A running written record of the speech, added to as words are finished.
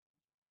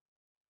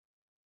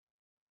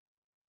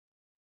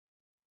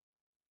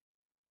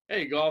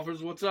Hey,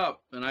 golfers, what's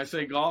up? And I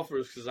say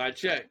golfers because I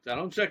checked. I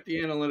don't check the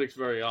analytics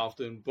very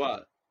often,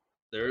 but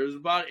there's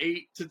about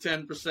 8 to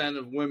 10%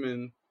 of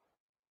women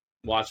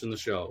watching the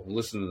show,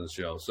 listening to the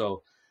show.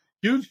 So,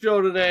 huge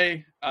show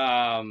today.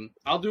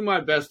 I'll do my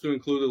best to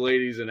include the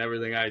ladies in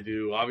everything I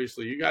do.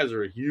 Obviously, you guys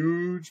are a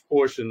huge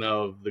portion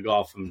of the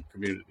golfing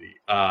community.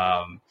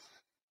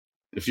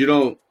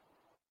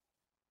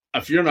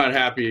 If you're not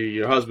happy,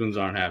 your husbands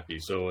aren't happy.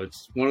 So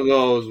it's one of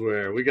those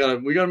where we gotta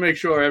make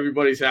sure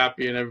everybody's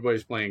happy and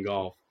everybody's playing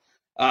golf.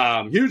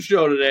 Huge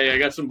show today. I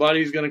got some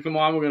buddies going to come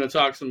on. We're going to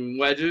talk some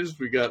wedges.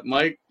 We got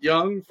Mike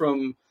Young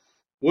from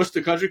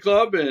Worcester Country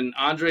Club and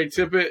Andre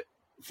Tippett,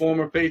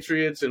 former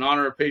Patriots in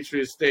honor of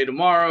Patriots Day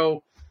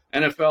tomorrow.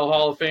 NFL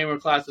Hall of Famer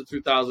class of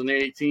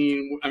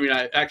 2018.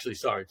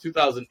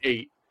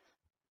 2008.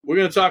 We're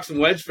going to talk some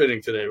wedge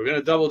fitting today. We're going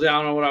to double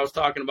down on what I was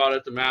talking about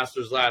at the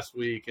Masters last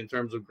week in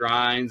terms of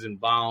grinds and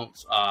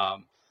bounce.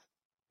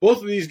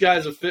 Both of these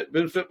guys have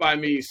been fit by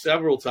me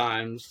several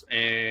times,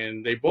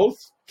 and they both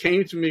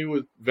came to me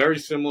with very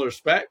similar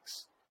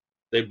specs.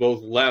 They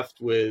both left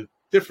with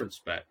different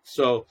specs.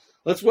 So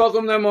let's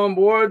welcome them on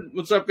board.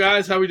 What's up,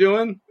 guys? How we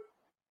doing?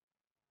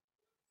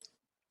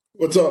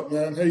 What's up,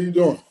 man? How you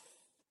doing?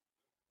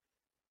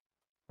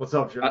 What's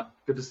up, Joe?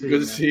 Good to see you. Good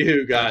to see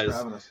you guys.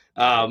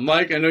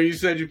 Mike, I know you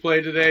said you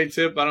played today.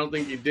 Tip, I don't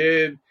think you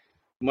did.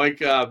 Mike,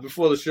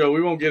 before the show,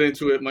 we won't get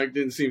into it. Mike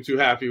didn't seem too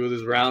happy with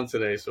his round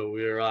today, so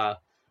we're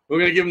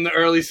going to give him the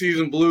early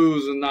season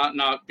blues and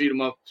not beat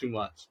him up too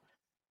much.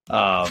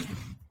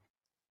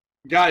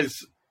 Guys,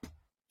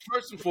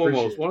 first and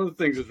foremost, one of the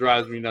things that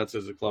drives me nuts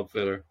as a club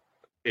fitter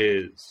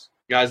is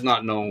guys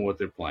not knowing what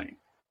they're playing.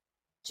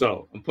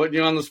 So I'm putting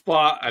you on the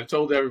spot. I've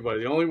told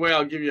everybody the only way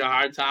I'll give you a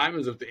hard time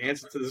is if the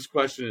answer to this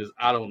question is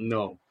I don't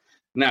know.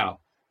 Now,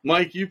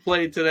 Mike, you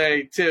played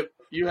today. Tip,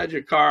 you had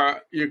your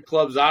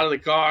clubs out of the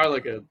car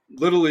like a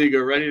little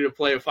leaguer ready to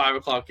play a 5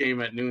 o'clock game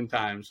at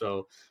noontime.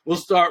 So we'll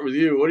start with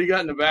you. What do you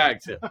got in the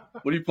bag, Tip?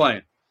 What are you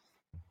playing?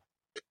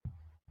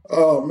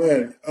 Oh,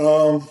 man.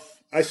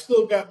 I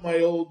still got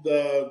my old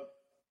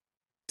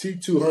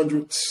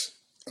T200s,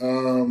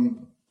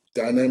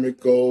 dynamic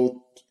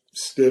gold,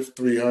 stiff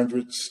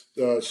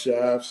 300s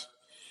shafts.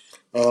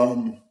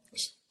 I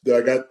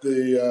got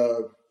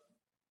the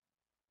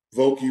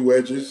Vokey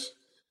wedges,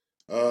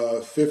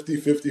 50,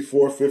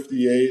 54,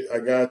 58. I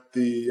got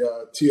the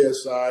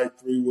TSI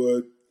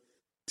 3-wood,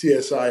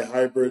 TSI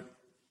hybrid.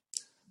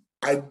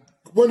 I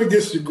went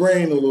against the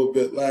grain a little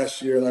bit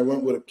last year, and I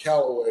went with a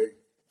Callaway.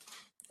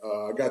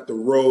 I got the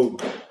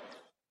Rogue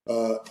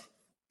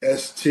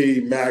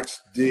ST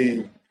Max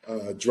D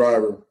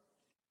driver,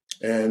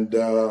 and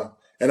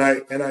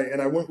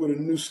I went with a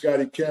new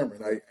Scotty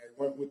Cameron. I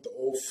went with the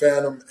old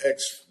Phantom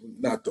X,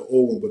 not the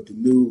old one, but the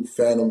new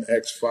Phantom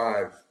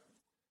X5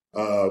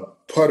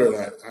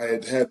 putter. I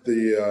had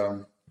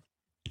the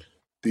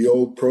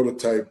old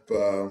prototype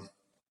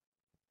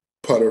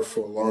putter for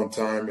a long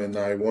time, and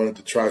I wanted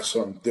to try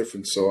something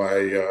different, so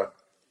I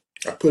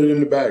put it in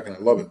the bag, and I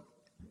love it.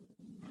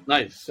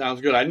 Nice,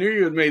 sounds good. I knew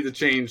you had made the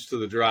change to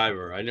the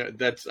driver.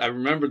 I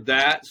remembered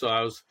that, so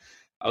I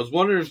was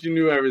wondering if you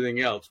knew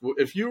everything else.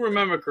 If you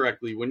remember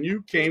correctly, when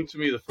you came to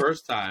me the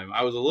first time,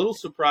 I was a little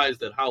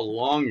surprised at how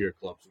long your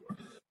clubs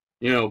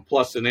were.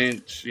 Plus an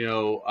inch.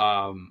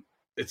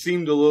 It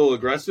seemed a little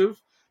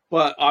aggressive,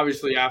 but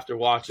obviously after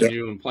watching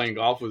you and playing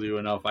golf with you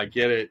enough, I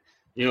get it.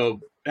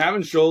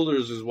 Having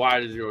shoulders as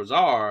wide as yours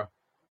are,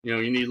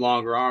 you need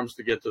longer arms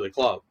to get to the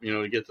club,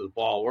 to get to the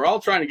ball. We're all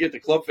trying to get the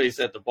club face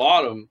at the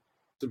bottom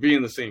to be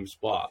in the same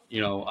spot.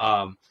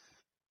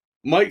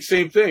 Mike,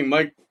 same thing.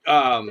 Mike,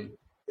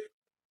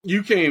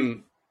 you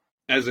came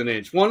as an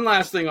inch. One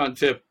last thing on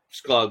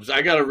Tip's clubs.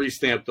 I got to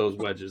restamp those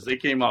wedges. They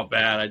came out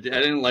bad. I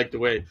didn't like the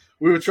way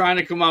we were trying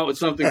to come out with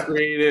something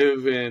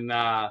creative, and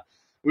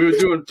we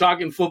were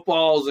talking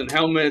footballs and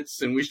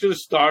helmets, and we should have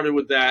started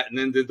with that and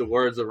then did the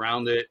words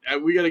around it.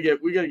 We gotta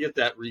get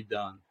that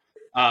redone.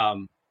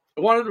 I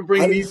wanted to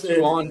bring these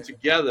two on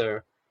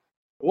together.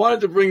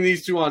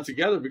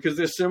 Because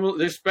they're similar.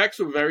 Their specs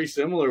were very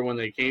similar when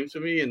they came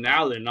to me, and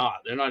now they're not.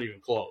 They're not even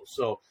close.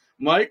 So,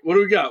 Mike, what do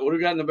we got? What do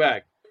we got in the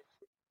bag?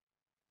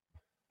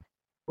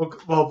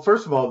 Well,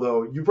 first of all,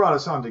 though, you brought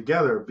us on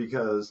together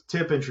because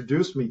Tip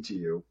introduced me to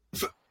you,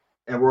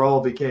 and we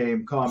all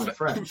became common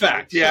friends.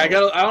 Fact, yeah.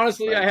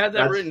 I had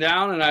that written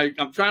down, and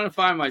I'm trying to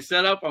find my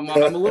setup. I'm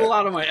a little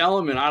out of my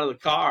element, out of the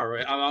car.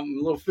 Right, I'm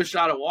a little fish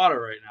out of water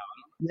right now.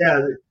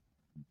 Yeah.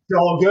 It's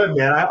all good,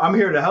 man. I'm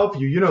here to help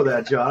you. You know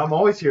that, John. I'm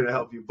always here to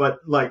help you. But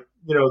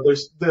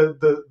there's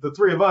the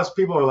three of us.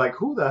 People are like,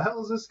 "Who the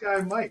hell is this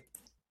guy, Mike?"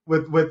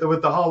 With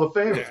the Hall of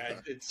Fame. Yeah,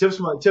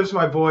 Tip's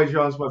my boy,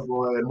 John's my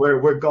boy, and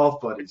we're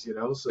golf buddies.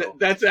 So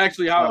that's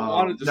actually how I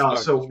wanted to start.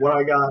 So what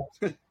I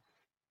got.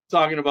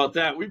 Talking about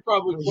that, we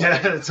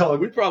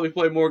probably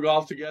play more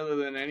golf together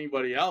than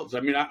anybody else. I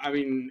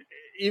mean,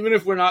 even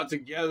if we're not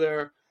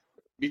together.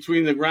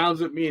 Between the rounds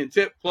that me and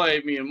Tip play,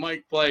 me and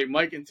Mike play,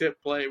 Mike and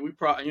Tip play,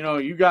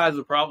 you guys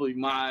are probably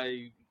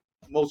my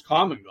most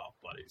common golf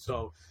buddy.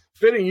 So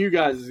fitting you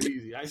guys is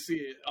easy. I see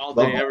it all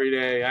day, every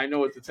day. I know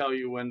what to tell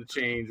you when to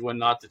change, when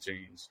not to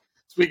change.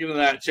 Speaking of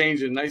that,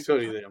 changing, nice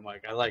hoodie there,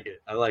 Mike. I like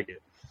it.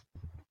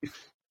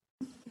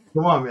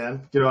 Come on,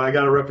 man. I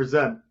got to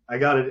represent. I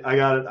got it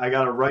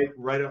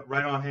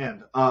right on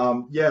hand.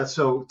 Yeah.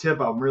 So, Tip,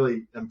 I'm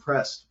really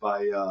impressed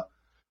by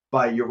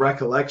your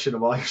recollection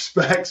of all your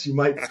specs. You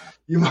might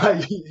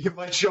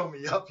show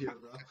me up here,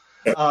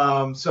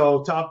 bro.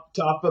 So top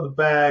of the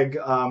bag,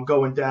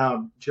 going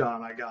down,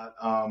 John. I got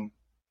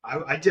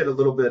I did a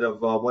little bit of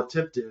what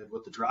Tip did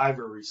with the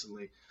driver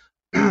recently.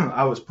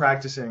 I was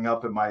practicing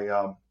up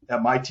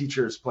at my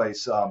teacher's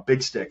place,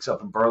 Big Sticks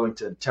up in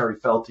Burlington. Terry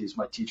Felty is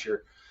my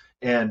teacher.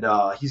 And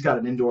he's got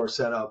an indoor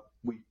setup.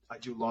 I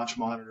do launch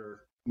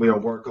monitor,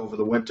 work over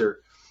the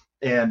winter.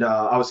 And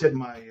I was hitting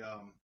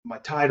my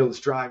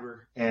Titleist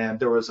driver, and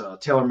there was a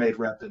TaylorMade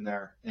rep in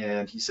there.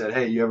 And he said,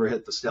 "Hey, you ever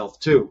hit the Stealth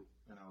 2?"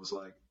 And I was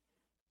like,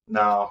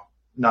 "No,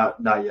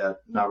 not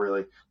yet, not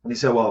really." And he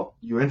said, "Well,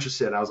 you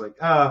interested?" And I was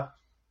like,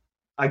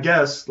 I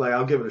guess,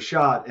 I'll give it a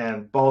shot."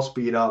 And ball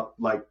speed up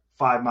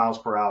 5 miles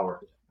per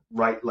hour,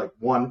 right?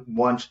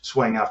 One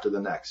swing after the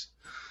next.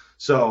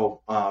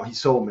 So he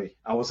sold me.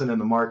 I wasn't in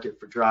the market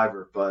for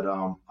driver, but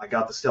I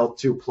got the Stealth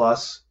 2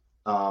 Plus.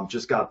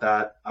 Just got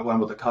that. I went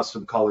with the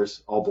custom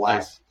colors, all black.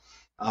 Nice.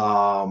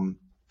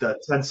 The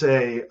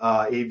Tensei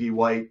AV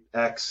White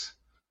X,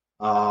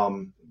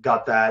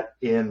 got that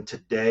in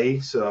today.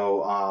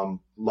 So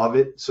love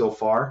it so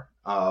far.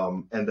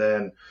 And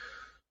then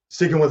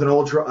sticking with an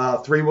old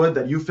 3-wood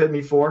that you fit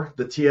me for,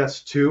 the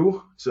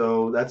TS2.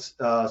 So that's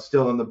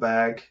still in the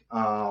bag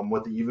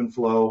with the Even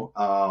Flow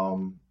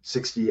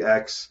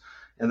 60X.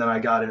 And then I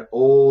got an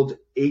old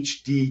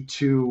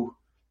HD2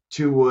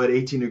 2-wood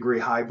 18-degree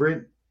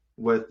hybrid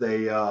with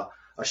a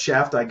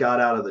shaft I got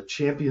out of the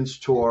Champions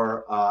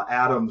Tour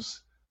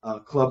Adams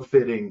club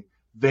fitting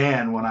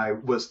van when I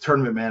was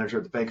tournament manager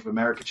at the Bank of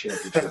America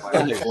Championship. I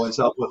hooked the boys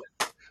up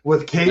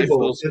with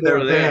cable in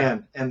their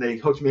van, and they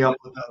hooked me up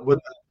with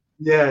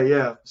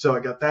yeah. So I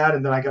got that,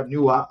 and then I got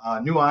new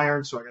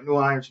irons. So I got new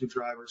irons, new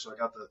drivers. So I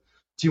got the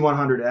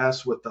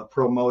T100S with the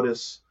Pro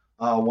Modus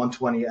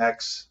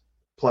 120X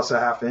plus a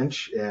half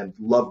inch, and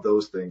love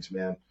those things,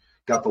 man.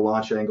 Got the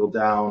launch angle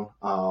down,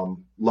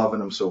 loving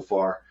them so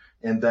far.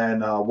 And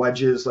then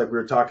wedges, like we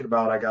were talking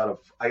about,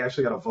 I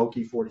actually got a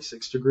Vokey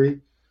 46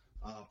 degree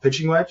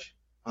pitching wedge.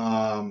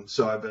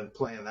 So I've been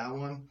playing that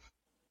one.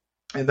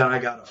 And then I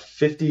got a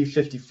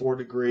 54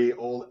 degree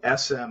old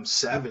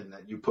SM7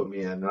 that you put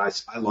me in, and I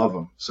love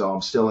them. So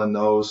I'm still in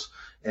those,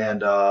 and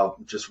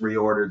just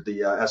reordered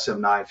the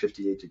SM9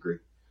 58 degree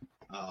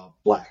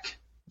black.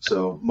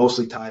 So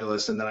mostly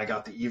Titleist, and then I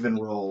got the Even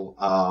Roll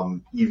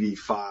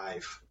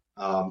EV5,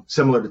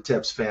 similar to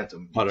Tip's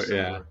Phantom.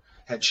 Yeah.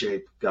 Head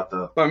shape. Got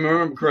the. If I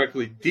remember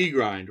correctly, D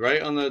grind,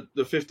 right, on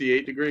the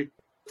 58 degree.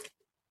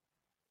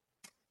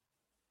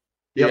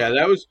 Yep. Yeah,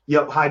 that was.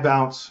 Yep, high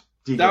bounce.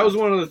 D-grind. That was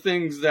one of the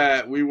things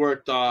that we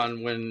worked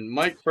on when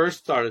Mike first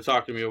started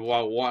talking to me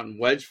about wanting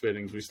wedge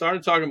fittings. We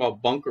started talking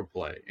about bunker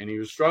play, and he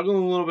was struggling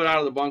a little bit out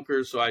of the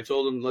bunkers. So I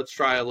told him, let's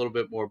try a little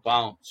bit more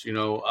bounce.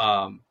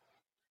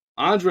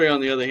 Andre, on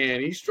the other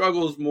hand, he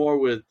struggles more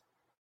with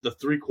the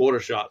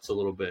 3/4 shots a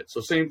little bit. So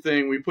same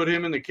thing. We put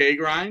him in the K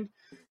grind,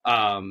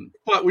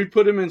 but we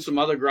put him in some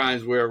other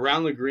grinds where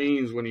around the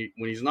greens, when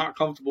he's not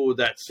comfortable with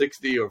that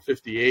 60 or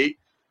 58,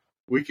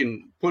 we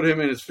can put him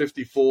in his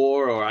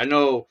 54. Or I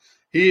know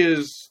he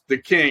is the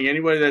king.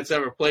 Anybody that's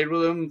ever played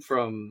with him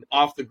from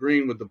off the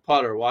green with the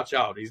putter, watch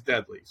out. He's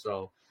deadly.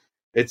 So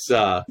it's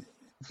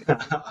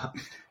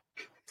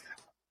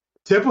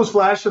Tip was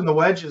flashing the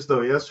wedges,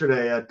 though,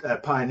 yesterday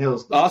at Pine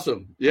Hills.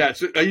 Awesome. Yeah.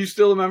 So are you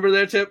still a member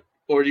there, Tip?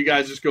 Or do you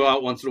guys just go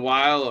out once in a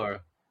while?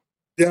 Or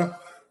Yeah.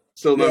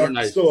 Still a member?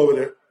 Nice. Still over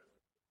there.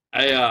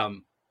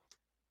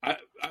 I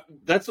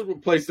that's a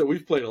place that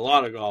we've played a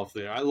lot of golf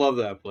there. I love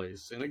that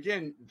place. And,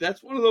 again,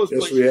 that's one of those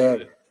places we have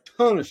with a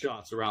ton of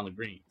shots around the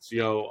greens.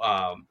 You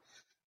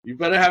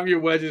better have your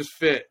wedges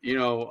fit,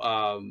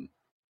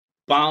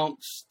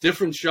 bounce,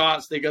 different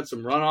shots. They got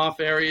some runoff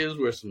areas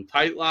where some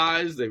tight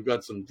lies. They've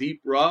got some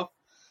deep rough.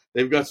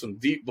 They've got some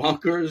deep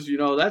bunkers.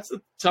 That's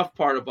the tough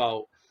part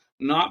about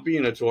not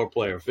being a tour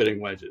player,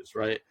 fitting wedges,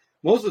 right?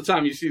 Most of the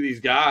time you see these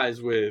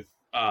guys with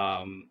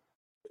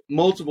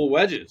multiple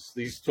wedges,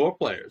 these tour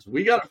players.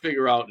 We got to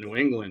figure out New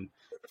England,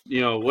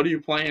 what are you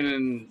playing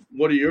and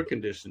what are your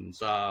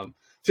conditions?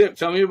 Tip,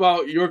 tell me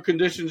about your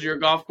conditions, your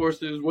golf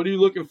courses. What are you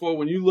looking for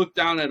when you look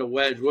down at a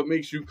wedge? What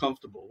makes you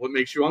comfortable? What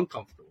makes you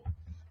uncomfortable?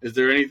 Is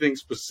there anything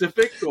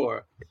specific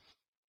or?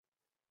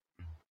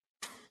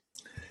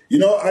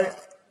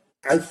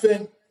 I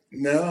think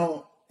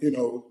now,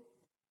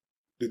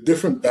 the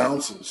different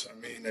bounces. I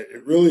mean,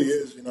 it really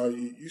is,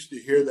 you used to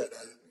hear that,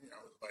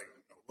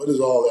 what does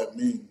all that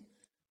mean?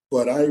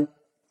 But I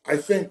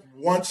think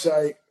once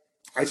I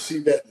see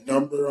that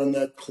number on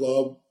that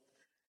club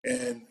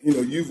and,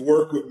 you've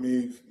worked with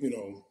me,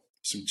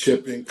 some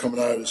chipping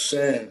coming out of the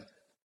sand.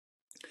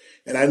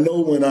 And I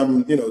know when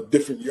I'm,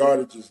 different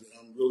yardages that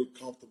I'm really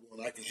comfortable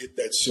and I can hit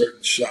that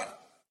certain shot.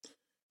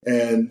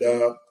 And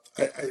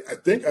I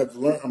think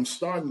I'm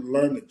starting to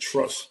learn to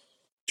trust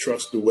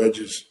the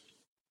wedges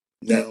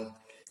now,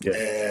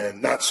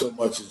 and not so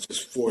much as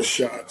just 4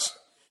 shots,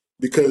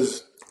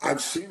 because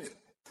I've seen it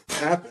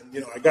happen.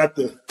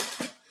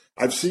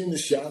 I've seen the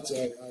shots.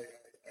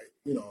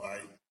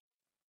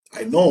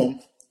 I know them,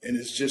 and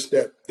it's just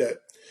that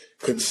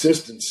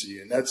consistency,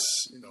 and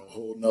that's a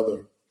whole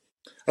nother.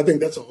 I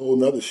think that's a whole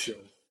nother show.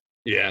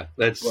 Yeah,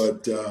 but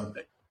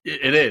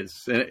it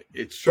is, and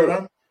it's true.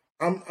 But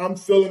I'm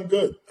feeling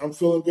good. I'm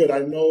feeling good. I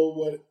know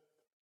what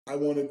I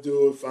want to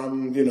do if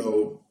I'm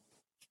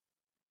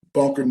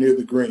bunker near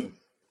the green.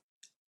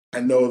 I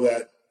know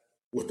that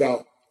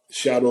without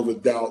shadow of a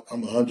doubt,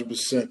 I'm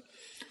 100%.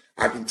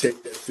 I can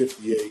take that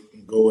 58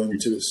 and go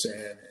into the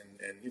sand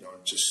and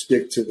just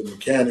stick to the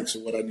mechanics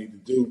of what I need to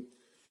do,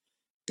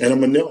 and I'm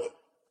gonna nail it.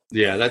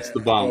 Yeah, that's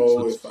the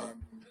bounce.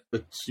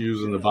 It's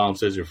using the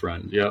bounce as your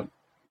friend. Yep.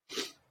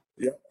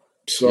 Yep.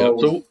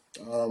 So,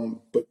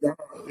 but no,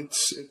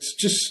 it's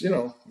just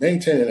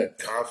maintaining that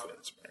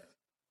confidence, man.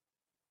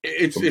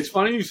 It's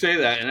funny you say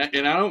that,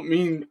 and I don't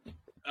mean.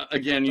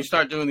 Again, you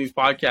start doing these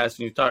podcasts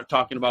and you start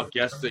talking about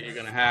guests that you're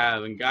going to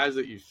have and guys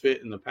that you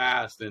fit in the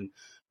past. And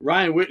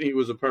Ryan Whitney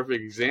was a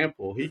perfect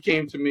example. He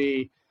came to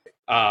me.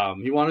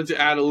 He wanted to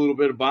add a little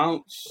bit of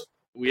bounce.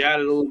 We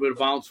added a little bit of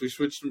bounce. We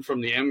switched him from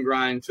the M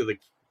grind to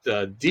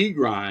the D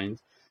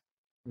grind.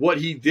 What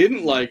he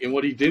didn't like and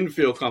what he didn't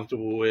feel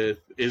comfortable with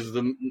is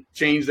the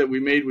change that we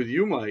made with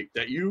you, Mike,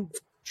 that you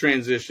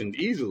transitioned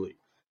easily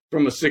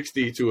from a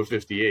 60 to a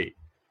 58.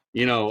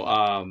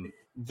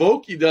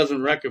 Vokey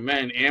doesn't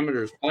recommend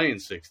amateurs playing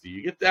 60.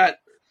 You get that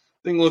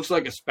thing looks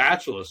like a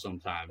spatula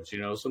sometimes,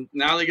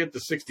 now they get the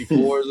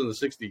 64s and the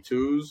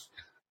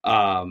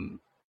 62s.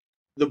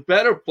 The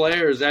better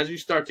players, as you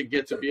start to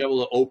get to be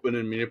able to open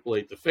and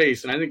manipulate the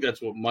face, and I think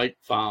that's what Mike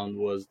found,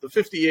 was the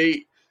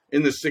 58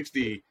 and the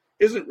 60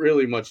 isn't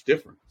really much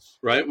difference,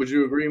 right? Would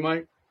you agree,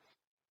 Mike?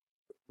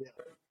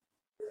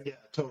 Yeah,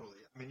 totally.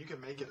 I mean, you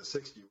can make it a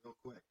 60 real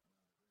quick.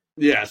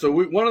 Yeah, so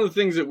one of the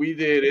things that we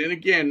did, and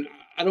again,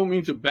 I don't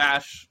mean to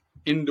bash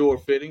indoor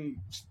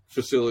fitting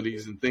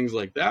facilities and things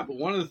like that, but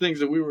one of the things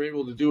that we were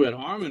able to do at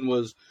Harmon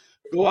was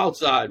go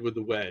outside with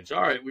the wedge.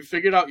 All right, we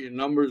figured out your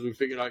numbers, we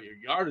figured out your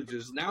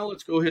yardages. Now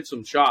let's go hit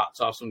some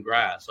shots off some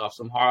grass, off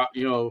some hard,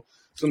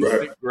 some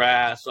thick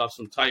grass, off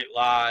some tight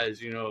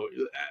lies.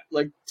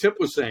 Like Tip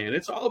was saying,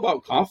 it's all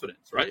about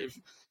confidence, right?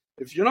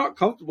 If you're not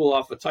comfortable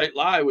off a tight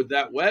lie with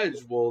that wedge,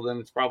 well, then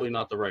it's probably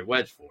not the right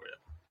wedge for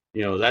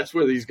you. That's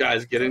where these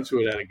guys get into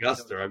it at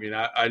Augusta. I mean,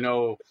 I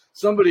know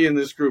somebody in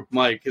this group,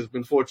 Mike, has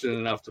been fortunate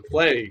enough to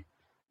play,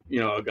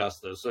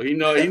 Augusta. So he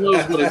knows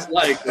what it's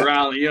like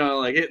around,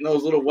 like hitting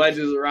those little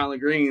wedges around the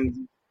greens.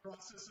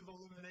 Process of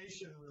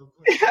elimination real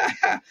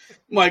quick.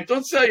 Mike,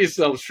 don't sell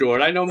yourself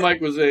short. I know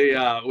Mike was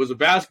a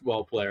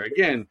basketball player.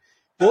 Again,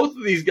 both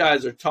of these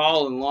guys are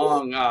tall and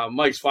long.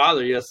 Mike's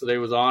father yesterday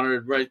was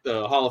honored, right?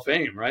 The Hall of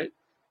Fame, right?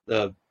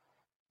 The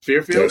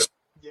Fairfield? Yes.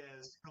 Yeah,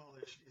 his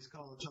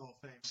college Hall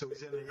of Fame. So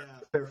he's in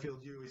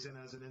Fairfield U. He's in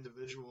as an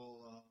individual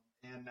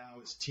and now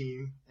his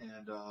team.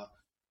 And I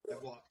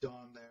walked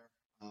on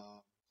there,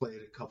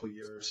 played a couple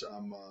years.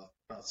 I'm about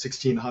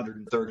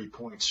 1,630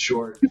 points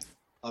short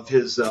of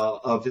his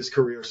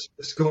career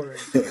scoring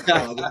with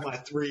my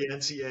 3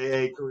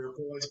 NCAA career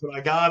points, but I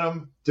got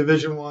him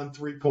Division I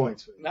 3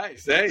 points.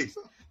 Nice, hey,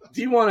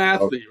 D1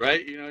 athlete,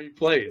 right? You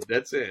played.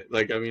 That's it.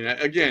 Like, I mean,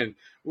 again,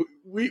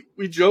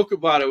 we joke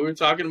about it. We were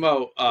talking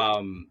about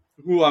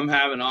who I'm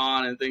having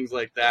on and things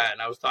like that,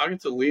 and I was talking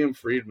to Liam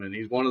Friedman.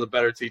 He's one of the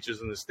better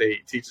teachers in the state.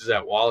 He teaches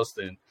at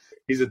Wollaston.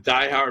 He's a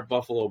diehard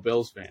Buffalo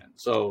Bills fan.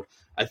 So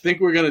I think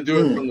we're going to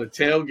do it from the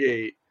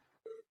tailgate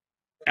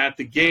at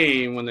the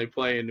game when they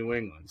play in New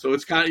England. So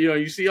it's kind of,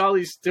 you see all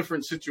these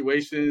different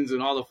situations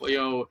and all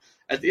the,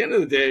 at the end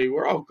of the day,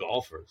 we're all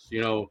golfers.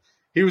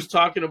 He was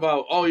talking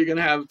about, you're going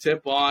to have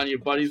Tip on, your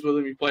buddies with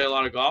him, you play a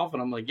lot of golf.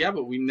 And I'm like, yeah,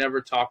 but we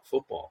never talk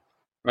football,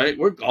 right?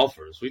 We're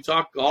golfers. We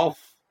talk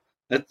golf.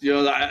 That,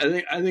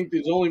 I think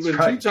there's only been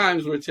 2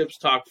 times where Tip's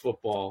talked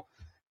football.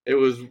 It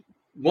was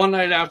one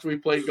night after we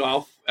played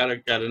golf at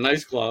a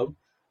nice club.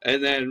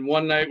 And then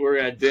one night we were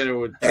at dinner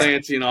with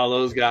Clancy and all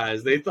those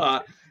guys. They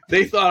thought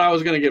I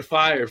was going to get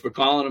fired for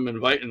calling them,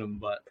 inviting them.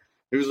 But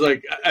it was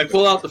like, I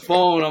pull out the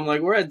phone. I'm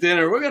like, we're at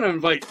dinner. We're going to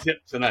invite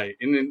Tip tonight.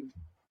 And then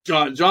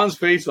John's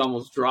face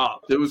almost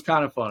dropped. It was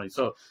kind of funny.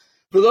 So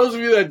for those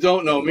of you that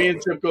don't know, me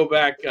and Tip go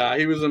back.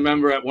 He was a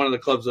member at one of the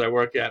clubs that I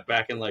work at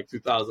back in like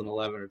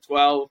 2011 or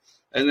 12.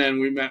 And then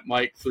we met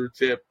Mike through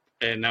Tip,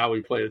 and now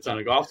we played a ton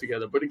of golf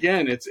together. But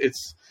again,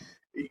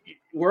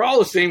 we're all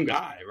the same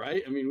guy,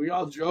 right? I mean, we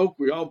all joke,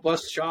 we all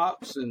bust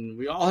chops, and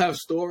we all have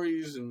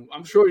stories. And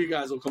I'm sure you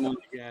guys will come on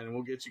again, and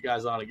we'll get you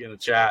guys on again to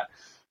chat.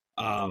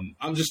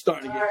 I'm just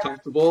starting to get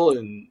comfortable,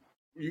 and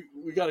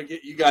we got to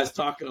get you guys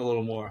talking a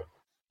little more.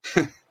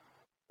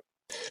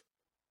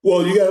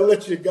 Well, you got to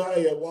let your guy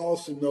at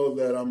Wollaston know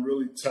that I'm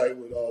really tight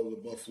with all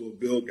the Buffalo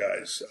Bill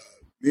guys.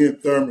 Me and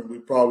Thurman, we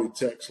probably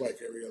text like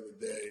every other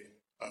day.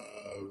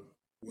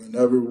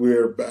 Whenever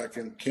we're back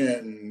in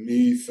Canton,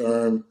 me,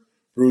 Thurman,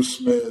 Bruce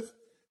Smith,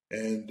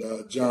 and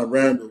John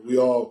Randall, we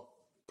all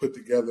put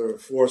together a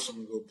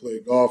foursome to go play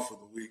golf for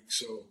the week.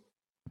 So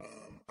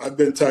I've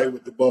been tight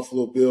with the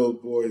Buffalo Bills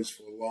boys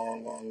for a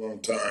long, long,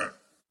 long time.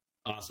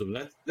 Awesome.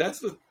 That's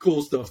the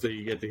cool stuff that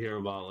you get to hear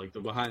about, like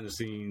the behind the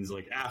scenes,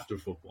 like after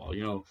football.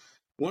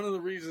 One of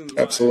the reasons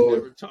why I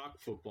never talk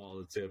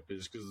football to Tip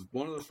is because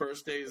one of the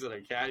first days that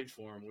I caddied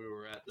for him, we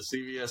were at the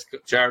CVS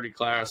Charity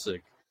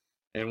Classic,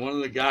 and one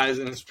of the guys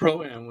in his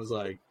pro-am was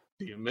like,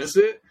 "Do you miss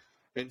it?"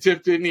 And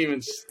Tip didn't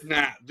even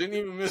snap, didn't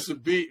even miss a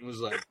beat, and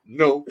was like,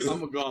 "Nope,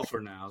 I'm a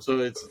golfer now." So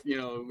it's,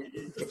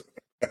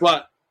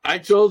 but I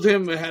told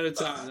him ahead of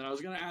time that I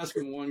was going to ask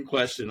him one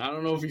question. I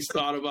don't know if he's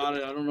thought about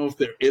it. I don't know if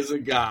there is a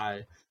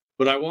guy,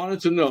 but I wanted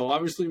to know.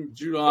 Obviously,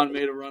 Judon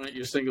made a run at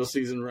your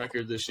single-season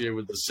record this year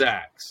with the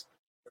sacks.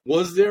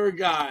 Was there a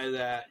guy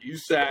that you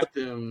sacked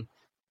him,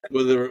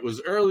 whether it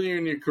was earlier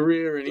in your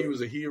career and he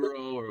was a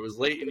hero, or it was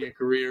late in your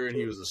career and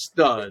he was a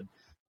stud,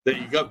 that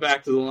you got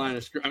back to the line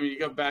of scrimmage? I mean, you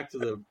got back to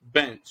the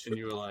bench and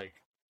you were like,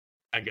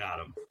 "I got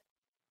him."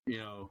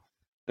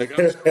 Like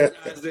I'm sure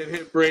guys that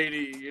hit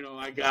Brady,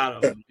 I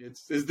got him.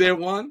 Is there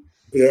one?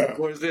 Yeah.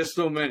 Or is there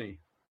so many?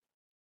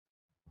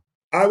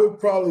 I would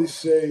probably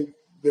say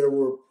there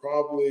were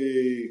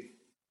probably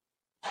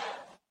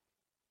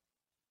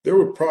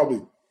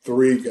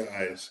three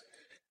guys,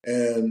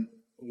 and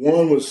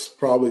one was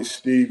probably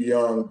Steve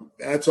Young.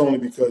 That's only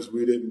because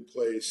we didn't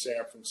play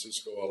San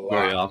Francisco a lot.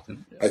 Very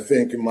often. Yeah. I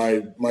think in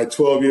my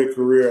 12-year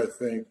career, I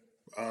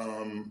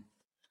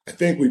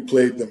think we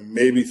played them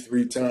maybe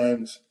 3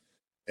 times.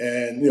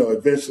 And,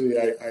 eventually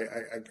I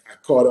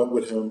caught up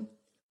with him.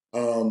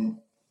 Boomer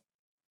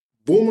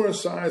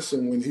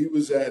Esiason, when he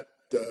was at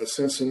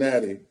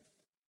Cincinnati,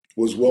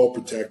 was well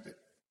protected.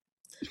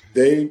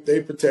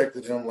 They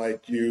protected him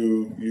like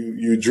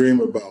you dream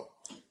about.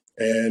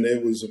 And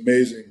it was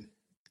amazing.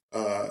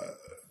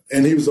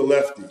 And he was a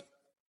lefty.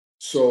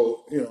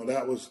 So,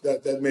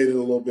 that made it a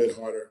little bit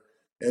harder.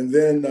 And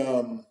then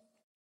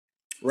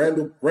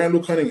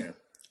Randall Cunningham.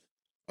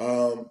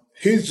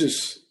 He's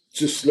just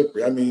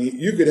slippery. I mean,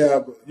 you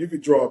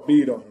could draw a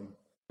bead on him.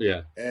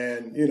 Yeah.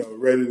 And,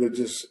 ready to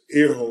just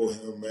earhole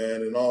him,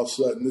 man. And all of a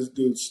sudden this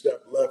dude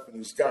stepped left and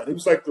he's gone. He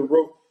was like the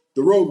road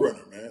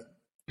runner, man.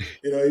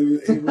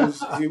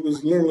 He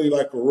was literally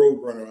like a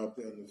road runner out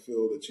there in the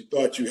field that you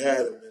thought you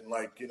had him, and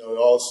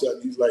all of a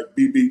sudden he's like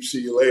beep beep,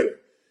 see you later.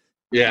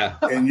 Yeah.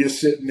 And you're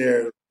sitting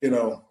there,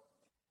 but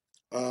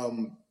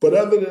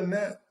other than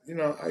that,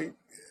 I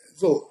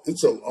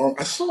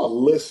saw a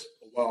list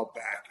a while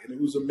back, and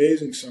it was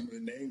amazing some of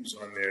the names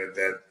on there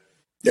that,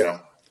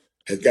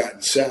 had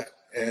gotten sacked.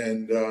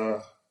 And,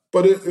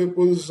 but it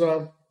was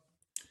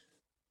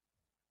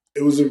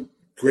a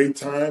great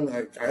time.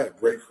 I had a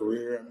great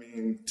career. I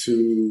mean,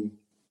 to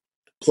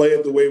play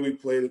it the way we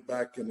played it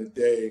back in the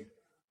day,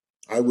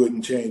 I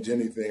wouldn't change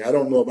anything. I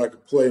don't know if I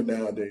could play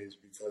nowadays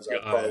because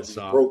I'd probably be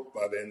broke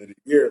by the end of the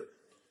year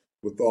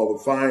with all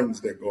the fines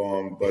that go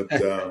on. But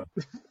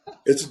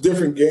it's a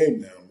different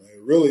game now, man.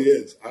 It really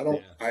is. I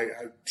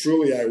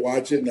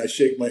watch it and I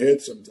shake my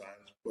head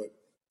sometimes, but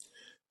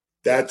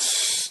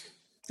that's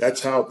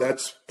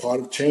part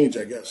of change,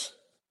 I guess.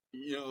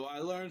 I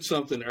learned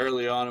something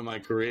early on in my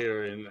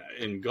career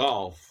in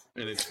golf,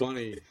 and it's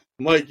funny,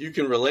 Mike, you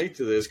can relate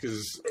to this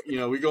because,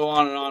 we go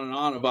on and on and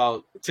on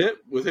about Tip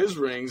with his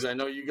rings. I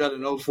know you got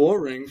an 04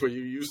 ring for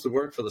you used to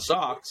work for the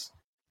Sox.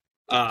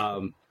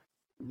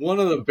 One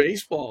of the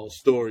baseball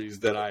stories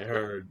that I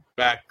heard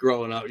back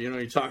growing up,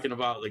 you're talking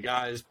about the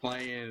guys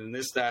playing and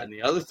this, that, and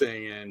the other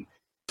thing, and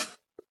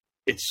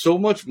it's so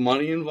much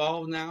money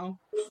involved now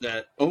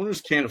that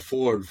owners can't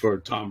afford for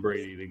Tom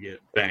Brady to get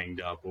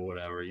banged up or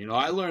whatever.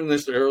 I learned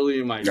this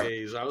early in my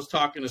days. I was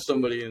talking to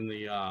somebody in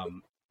the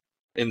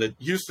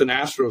Houston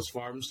Astros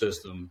farm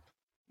system.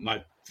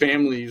 My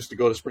family used to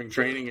go to spring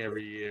training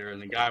every year,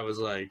 and the guy was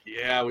like,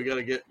 "Yeah, we got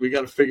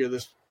to figure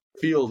this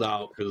field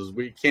out because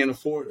we can't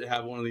afford to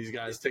have one of these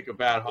guys take a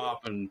bad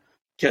hop and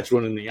catch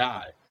one in the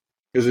eye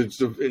because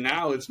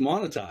now it's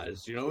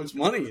monetized. It's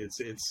money.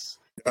 It's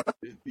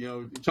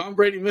Tom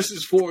Brady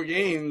misses 4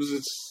 games.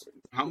 It's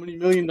how many $1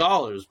 million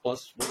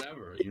plus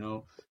whatever,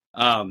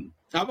 How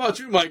about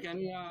you, Mike?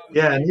 Any,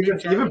 and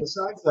even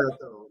besides that,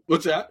 though.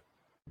 What's that?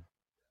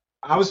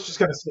 I was just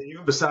going to say,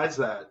 even besides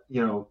that,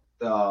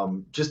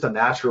 just the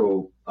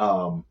natural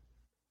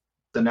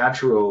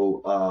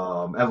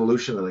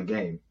evolution of the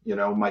game.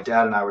 My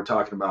dad and I were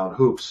talking about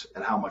hoops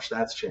and how much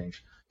that's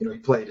changed. He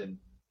played in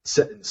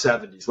the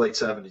 70s, late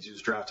 70s. He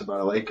was drafted by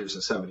the Lakers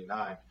in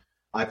 79.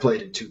 I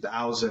played in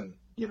 2000.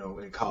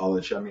 In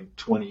college,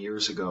 20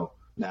 years ago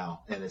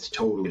now, and it's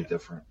totally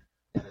different.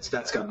 And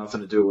that's got nothing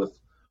to do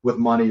with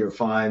money or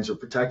fines or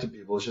protecting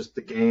people. It's just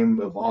the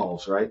game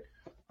evolves, right?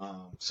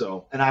 And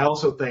I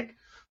also think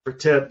for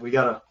Tip, we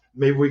gotta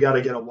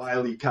get a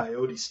Wile E.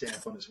 Coyote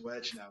stamp on his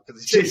wedge now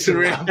because he's chasing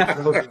around.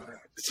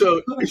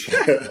 So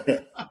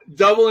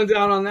doubling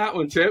down on that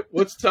one, Tip.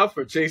 What's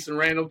tougher, chasing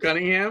Randall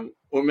Cunningham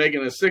or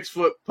making a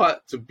 6-foot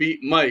putt to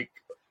beat Mike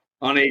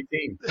on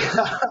 18?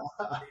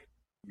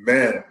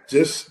 Man,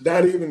 just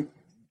not even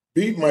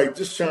beat Mike,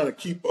 just trying to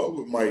keep up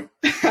with Mike.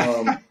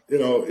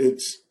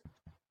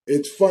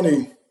 It's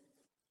funny.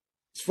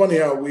 It's funny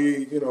how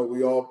we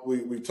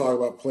talk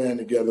about playing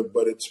together,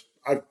 but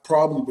I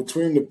probably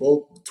between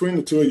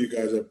the two of you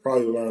guys, I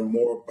probably learned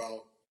more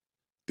about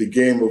the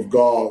game of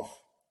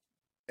golf,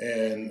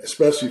 and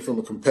especially from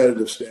a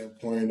competitive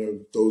standpoint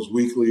of those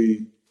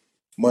weekly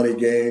money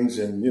games,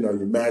 and you're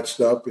matched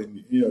up,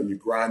 and you're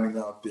grinding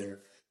out there.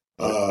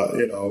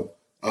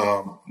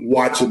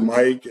 Watching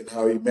Mike and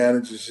how he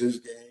manages his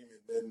game,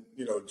 and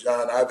then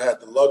John, I've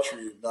had the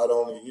luxury of not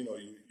only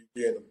you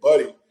being a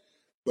buddy,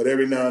 but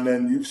every now and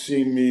then you've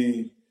seen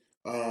me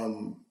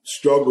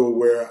struggle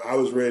where I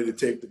was ready to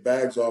take the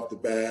bags off the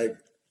bag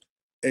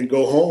and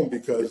go home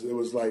because it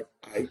was like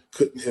I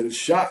couldn't hit a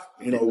shot.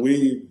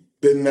 We've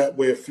been that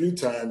way a few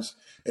times,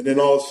 and then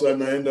all of a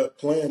sudden I end up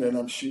playing and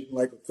I'm shooting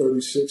like a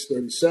 36,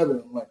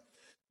 37. I'm like,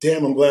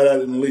 damn, I'm glad I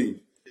didn't leave.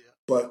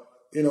 But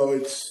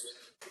it's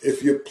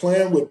if you're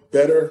playing with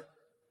better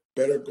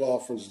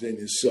golfers than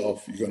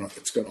yourself,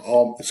 it's gonna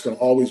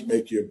always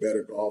make you a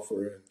better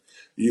golfer, and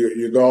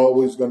you're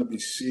always going to be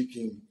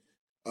seeking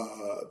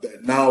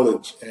that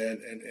knowledge,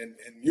 and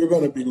you're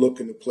going to be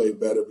looking to play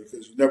better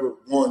because you never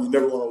want to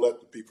let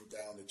the people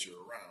down that you're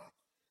around,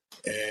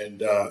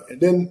 and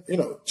then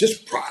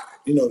just pride,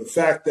 the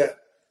fact that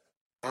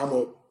I'm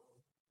a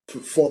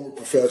former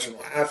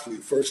professional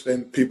athlete. First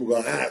thing people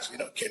going to ask,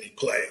 can he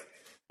play?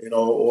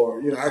 Or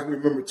I can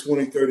remember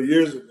 20, 30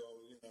 years ago,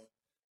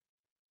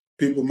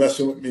 people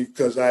messing with me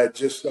because I had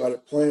just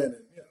started playing,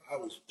 and I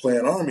was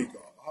playing Army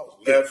golf. I was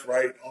left,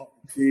 right, on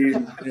the tee,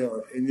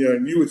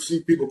 and you would see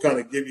people kind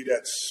of give you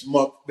that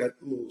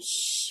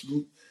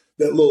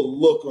that little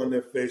look on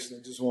their face, and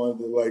they just wanted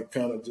to like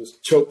kind of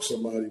just choke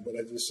somebody. But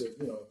I just said,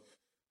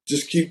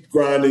 just keep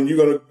grinding.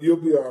 You'll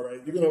be all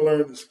right. You're gonna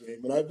learn this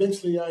game. And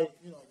eventually, I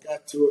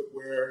got to it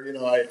where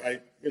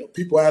I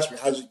people ask me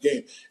how's your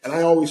game, and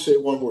I always say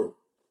one word: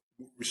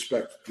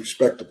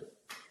 respectable.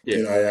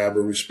 Yeah. I have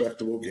a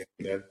respectable game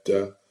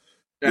that.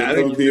 I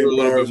think you do a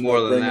little bit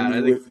more than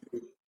that.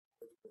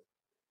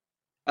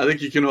 I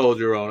think you can hold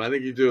your own. I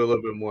think you do a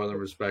little bit more than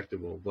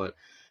respectable. But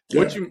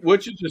what you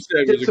just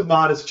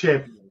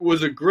said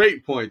was a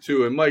great point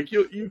too. And Mike,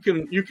 you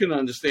can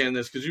understand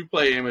this because you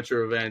play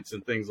amateur events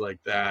and things like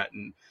that.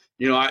 And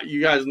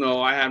you guys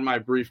know I had my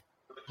brief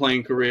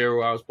playing career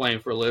where I was playing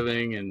for a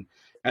living and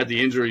had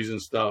the injuries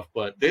and stuff.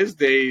 But there's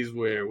days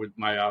where with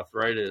my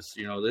arthritis,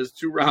 there's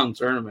 2-round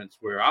tournaments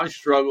where I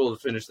struggle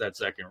to finish that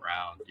second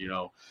round.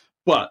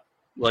 But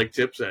like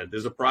Tip said,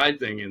 there's a pride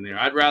thing in there.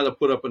 I'd rather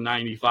put up a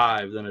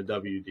 95 than a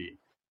WD.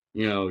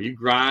 You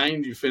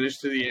grind, you finish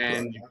to the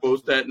end, you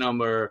post that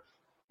number,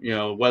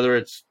 whether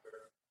it's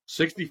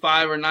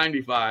 65 or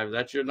 95,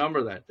 that's your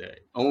number that day.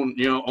 Own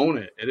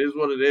it. It is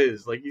what it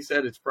is. Like you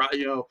said, it's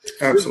pride,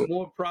 there's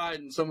more pride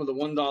in some of the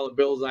 $1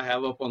 bills I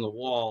have up on the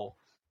wall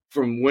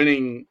from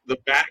winning the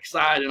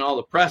backside and all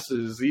the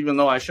presses, even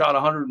though I shot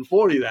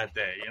 140 that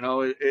day.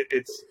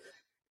 It's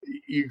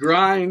you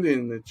grind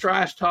and the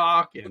trash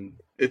talk, and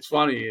it's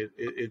funny.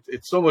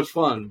 It's so much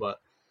fun. But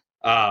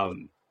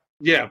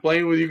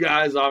playing with you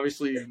guys,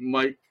 obviously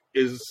Mike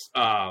is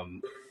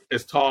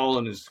as tall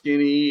and as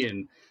skinny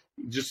and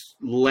just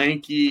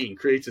lanky and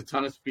creates a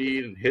ton of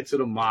speed and hits it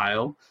a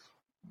mile.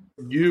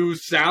 You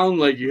sound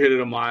like you hit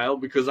it a mile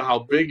because of how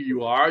big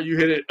you are. You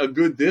hit it a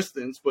good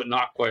distance, but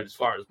not quite as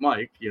far as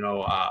Mike.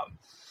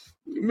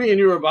 Me and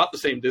you are about the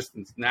same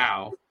distance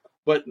now,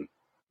 but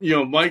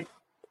Mike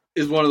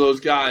is one of those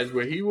guys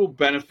where he will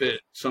benefit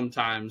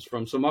sometimes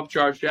from some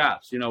upcharged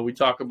shafts. We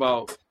talk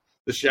about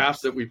the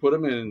shafts that we put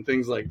him in and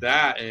things like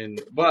that.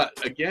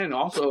 But again,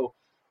 also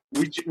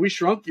we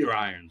shrunk your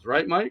irons,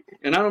 right, Mike?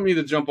 And I don't mean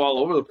to jump all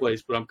over the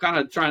place, but I'm kind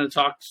of trying to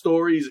talk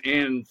stories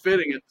and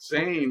fitting at the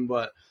same.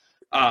 But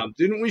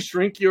didn't we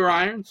shrink your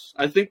irons?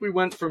 I think we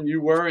went from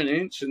you were an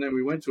inch and then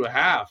we went to a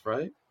half,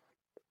 right?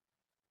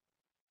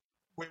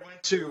 We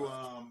went to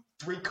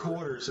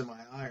 3/4 in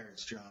my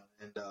irons, John,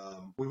 and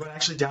we went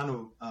actually down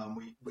to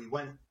we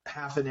went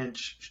half an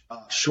inch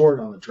short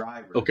on the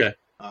driver. Okay.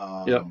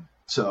 Yep.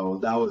 So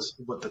that was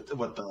what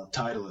the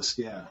title is,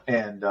 yeah.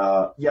 And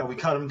we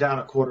cut him down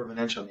 1/4 of an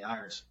inch on the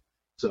irons.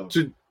 So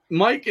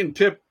Mike and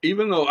Tip,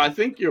 even though I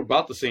think you're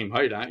about the same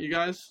height, aren't you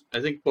guys?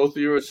 I think both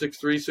of you are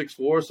 6'3",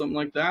 6'4", something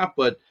like that.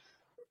 But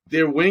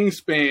their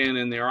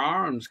wingspan and their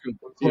arms,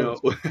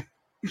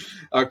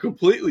 are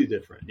completely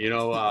different.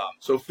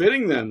 So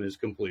fitting them is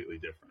completely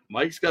different.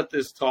 Mike's got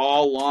this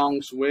tall,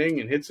 long swing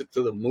and hits it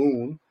to the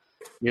moon.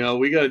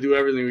 We got to do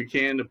everything we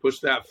can to push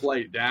that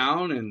flight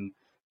down. And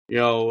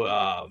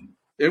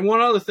and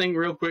one other thing,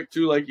 real quick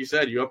too, like you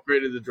said, you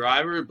upgraded the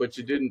driver, but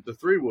you didn't the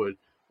 3-wood.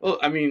 Well,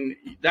 I mean,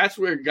 that's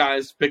where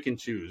guys pick and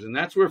choose, and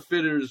that's where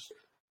fitters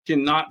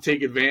cannot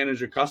take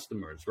advantage of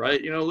customers,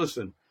 right?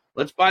 Listen,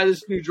 let's buy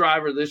this new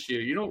driver this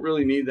year. You don't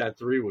really need that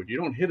 3-wood. You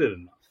don't hit it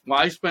enough.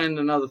 Why spend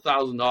another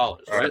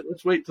 $1,000, right?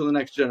 Let's wait till the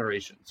next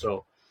generation.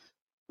 So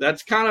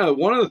that's kind of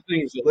one of the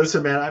things.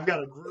 Listen, man, I've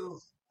got a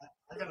groove.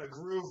 I got a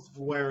groove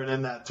wearing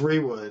in that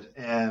 3-wood,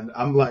 and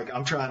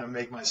I'm trying to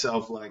make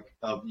myself like,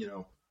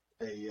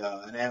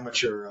 an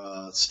amateur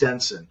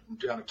Stenson. I'm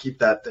trying to keep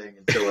that thing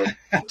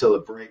until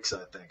it breaks.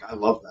 I think I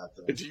love that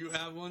thing. Do you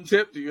have one,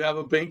 Tip? Do you have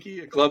a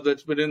binky, a club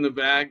that's been in the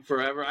bag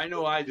forever? I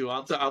know I do.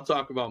 I'll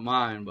talk about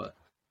mine, but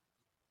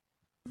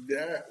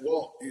yeah,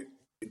 well,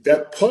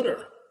 that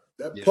putter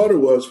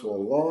was for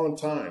a long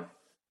time,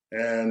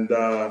 and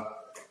I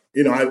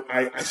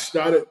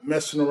started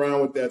messing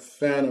around with that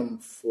Phantom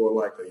for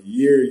like a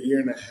year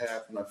and a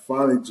half, and I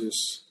finally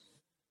just.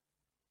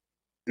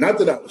 Not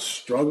that I was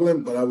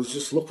struggling, but I was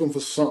just looking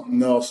for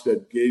something else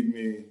that gave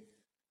me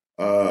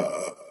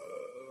a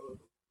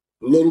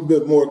little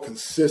bit more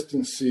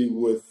consistency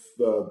with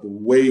the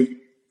weight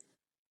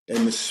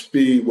and the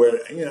speed.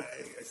 Where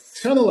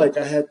it's kind of like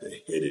I had to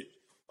hit it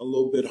a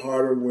little bit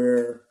harder.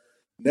 Where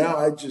now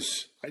I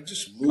just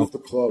move the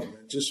club,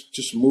 man.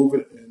 Just move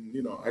it, and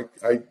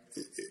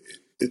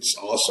it's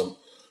awesome.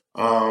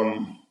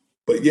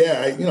 But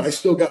yeah, I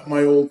still got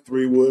my old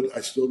 3-wood. I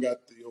still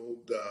got the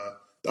old.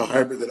 The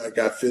hybrid that I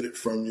got fitted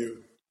from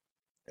you,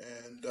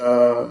 and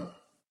the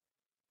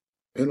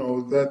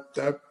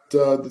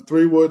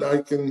 3-wood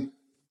I can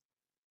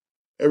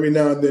every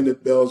now and then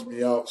it bails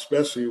me out,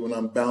 especially when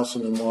I'm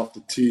bouncing them off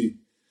the tee.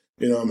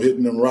 I'm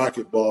hitting them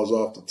rocket balls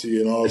off the tee,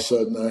 and all of a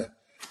sudden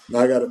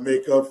I got to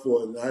make up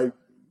for it. And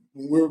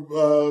we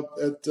were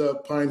at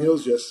Pine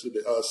Hills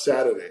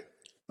Saturday.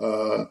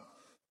 I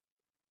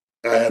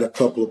had a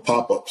couple of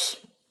pop-ups.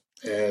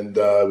 And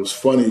it was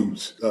funny.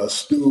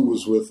 Stu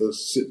was with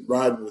us,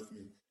 riding with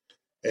me,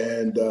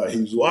 and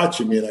he was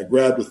watching me. And I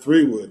grabbed the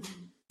 3-wood,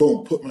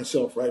 boom, put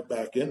myself right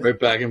back in it. Right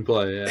back in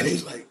play, yeah. And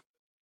he's like,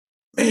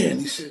 "Man,"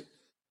 he said,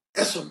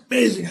 "that's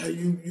amazing how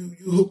you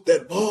hook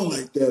that ball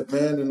like that,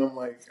 man." And I'm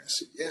like, I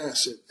said, "Yeah." I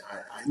said,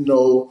 I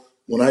know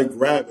when I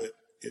grab it,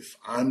 if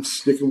I'm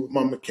sticking with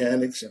my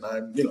mechanics and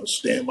I'm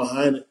stand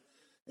behind it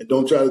and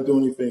don't try to do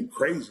anything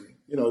crazy."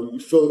 You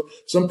feel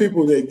some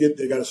people they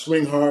got to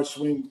swing hard,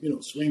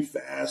 swing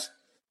fast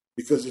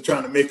because they're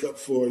trying to make up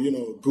for,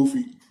 a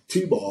goofy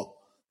T-ball.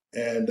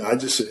 And I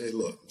just said, hey,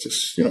 look,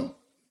 just,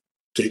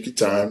 take your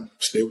time,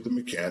 stay with the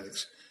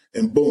mechanics.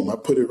 And boom, I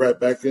put it right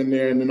back in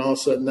there. And then all of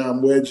a sudden now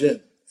I'm wedged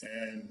in.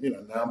 And,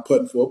 now I'm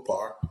putting for a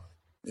par.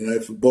 And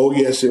if a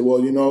bogey, I said,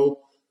 well,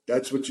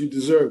 that's what you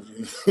deserve.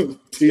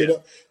 Tee it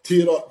up,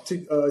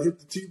 hit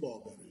the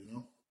T-ball better.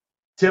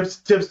 Tip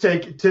took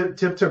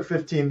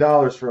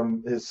 $15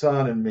 from his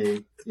son and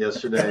me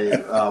yesterday,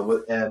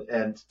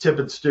 and Tip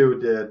and Stu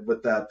did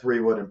with that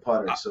 3-wood and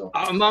putter. So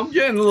I'm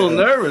getting a little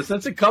nervous.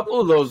 That's a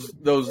couple of those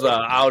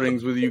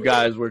outings with you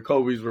guys where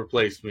Kobe's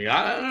replaced me.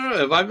 I don't know.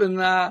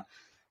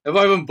 Have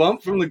I been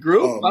bumped from the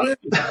group?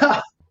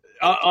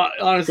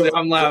 Honestly,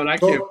 I'm laughing. I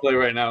can't play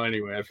right now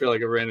anyway. I feel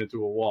like I ran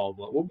into a wall.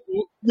 But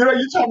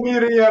you told me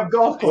that you have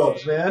golf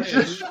clubs, man.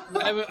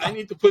 I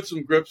need to put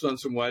some grips on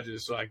some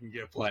wedges so I can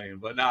get playing.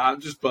 But now I'm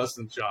just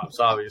busting chops,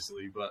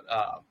 obviously. But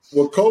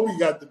well, Kobe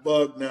got the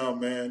bug now,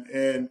 man,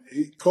 and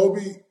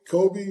Kobe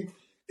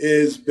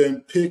has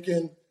been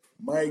picking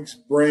Mike's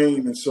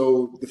brain, and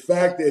so the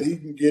fact that he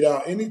can get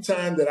out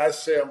anytime that I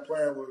say I'm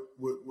playing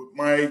with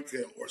Mike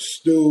or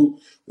Stu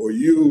or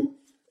you,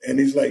 and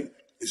he's like,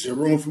 is there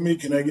room for me?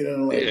 Can I get in?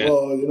 I'm like,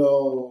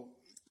 well,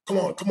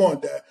 come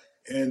on, Dad.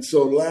 And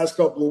so the last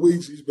couple of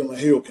weeks, he's been like,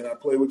 hey, can I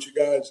play with you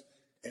guys?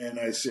 And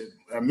I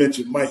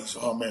mentioned Mike. He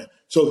said, oh, man.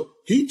 So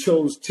he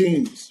chose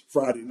teams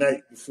Friday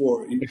night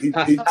before he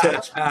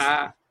texted me.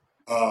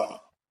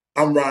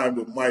 I'm riding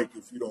with Mike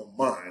if you don't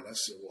mind. I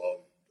said,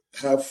 well,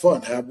 have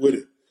fun, have with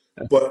it.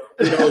 But,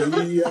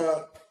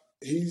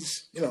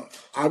 he's,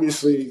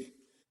 obviously,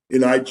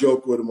 I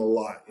joke with him a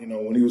lot.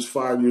 When he was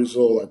 5 years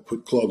old, I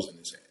put clubs in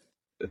his hand.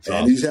 That's and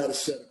awesome. He's had a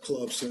set of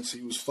clubs since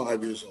he was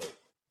 5 years old.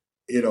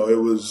 It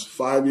was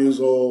 5 years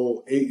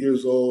old, 8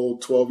 years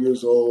old, 12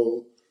 years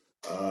old,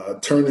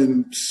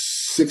 turning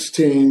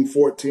 16,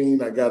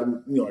 14. I got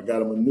him a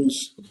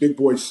big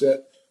boy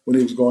set when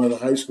he was going to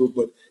high school,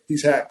 but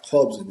he's had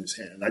clubs in his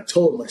hand. And I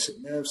told him, I said,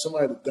 man, if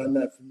somebody had done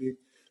that for me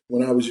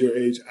when I was your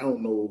age, I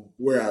don't know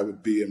where I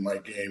would be in my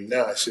game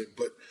now. I said,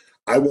 but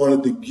I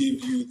wanted to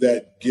give you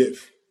that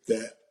gift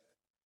that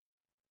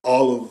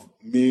all of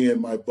me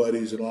and my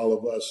buddies and all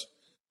of us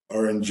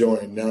are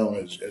enjoying now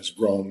as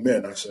grown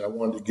men. I said I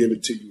wanted to give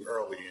it to you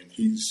early, and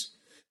he's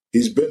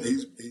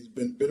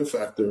been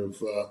benefactor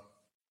of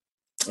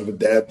a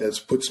dad that's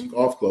put some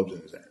golf clubs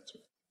in his hands.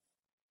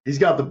 He's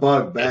got the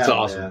bug bad, That's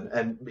awesome, man,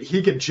 and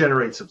he can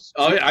generate some.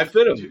 Oh yeah, I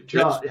fit him.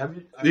 John,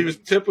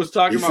 Tip was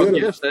talking about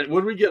gifts.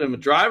 What did we get him? A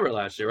driver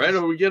last year, right?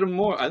 Or we get him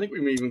more? I think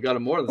we even got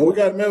him more than. We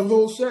got him a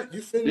whole set.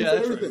 You fit him for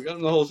everything. Right. We got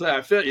him the whole set.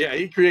 I fit. Yeah,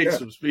 he creates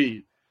some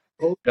speed.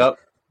 Yep.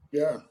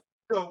 Yeah.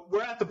 So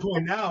we're at the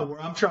point now where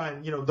I'm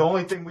trying, the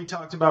only thing we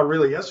talked about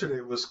really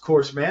yesterday was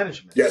course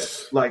management.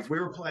 Yes. Like we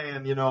were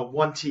playing,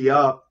 one tee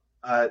up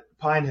at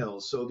Pine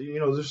Hills. So,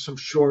 there's some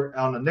short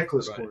on the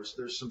Nicholas course.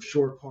 There's some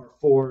short par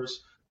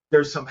fours.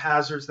 There's some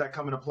hazards that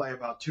come into play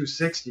about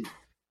 260.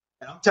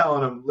 And I'm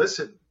telling them,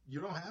 listen,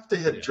 you don't have to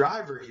hit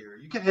driver here.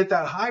 You can hit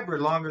that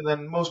hybrid longer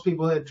than most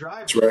people hit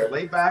driver. Right.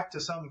 Lay back to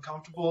something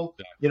comfortable.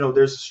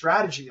 There's a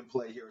strategy in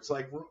play here. It's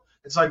like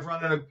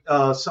running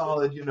a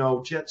solid,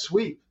 jet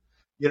sweep.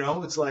 You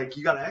know, it's like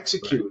you got to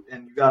execute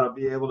and you got to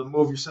be able to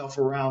move yourself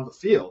around the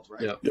field,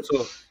 right? Yeah.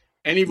 So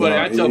anybody,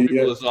 I tell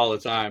people this all the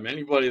time.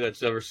 Anybody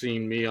that's ever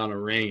seen me on a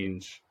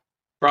range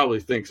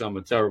probably thinks I'm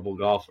a terrible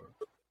golfer.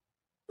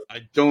 I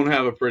don't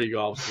have a pretty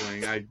golf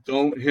swing. I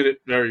don't hit it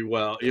very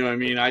well. You know what I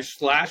mean? I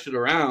slash it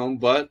around,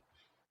 but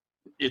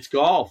it's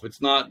golf.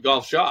 It's not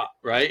golf shot,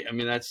 right? I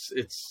mean,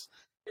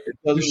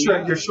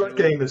 your short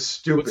game is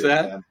stupid. What's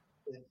that? Man.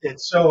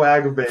 It's so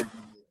aggravating.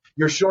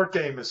 Your short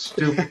game is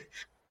stupid.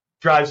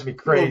 Drives me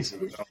crazy.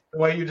 The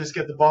way you just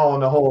get the ball in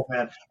the hole,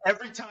 man.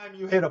 Every time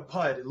you hit a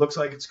putt, it looks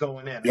like it's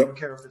going in. I don't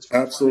care if it's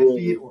 5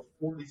 feet or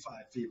 45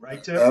 feet,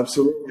 right, Tim?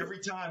 Absolutely. Every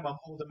time I'm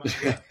holding my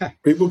breath.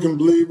 People can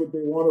believe what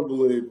they want to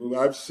believe.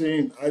 I've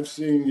seen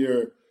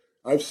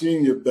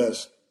your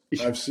best.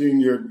 I've seen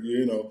your,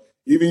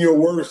 even your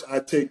worst.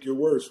 I take your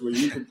worst where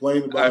you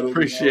complain about it. I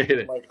appreciate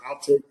it. Like, I'll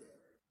take that.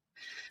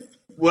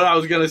 What I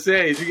was going to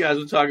say is you guys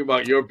were talking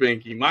about your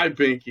binky. My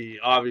binky,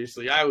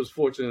 obviously, I was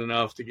fortunate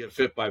enough to get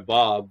fit by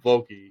Bob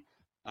Vokey.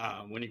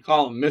 When you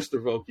call him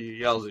Mr. Vokey, he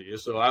yells at you.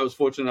 So I was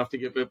fortunate enough to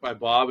get fit by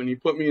Bob, and he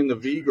put me in the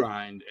V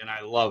grind, and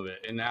I love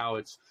it. And now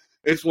it's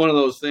one of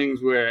those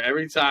things where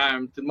every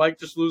time – did Mike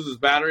just lose his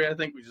battery? I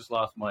think we just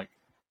lost Mike.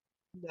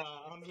 No,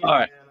 I'm here, all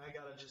right. Man. I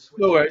got to just switch.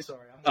 No worries.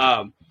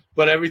 Sorry.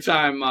 But every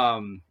time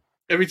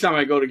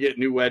I go to get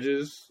new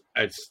wedges,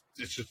 it's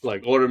just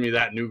like order me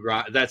that new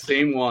grind, that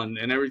same one.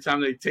 And every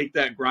time they take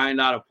that grind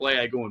out of play,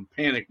 I go in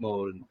panic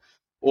mode and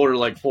order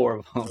like 4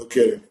 of them.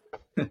 Okay.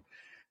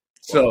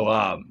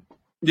 So,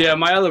 yeah,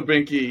 my other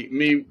binky,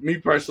 me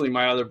personally,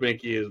 my other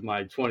binky is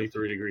my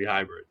 23-degree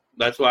hybrid.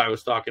 That's why I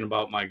was talking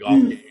about my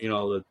golf game. You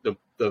know,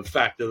 the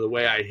fact of the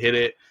way I hit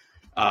it.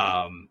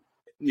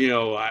 You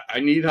know, I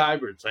need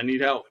hybrids. I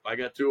need help. I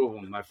got 2 of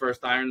them. My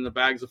first iron in the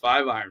bag's a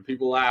 5-iron.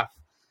 People laugh.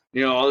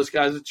 You know, this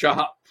guy's a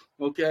chop.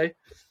 Okay,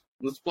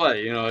 let's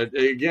play. You know,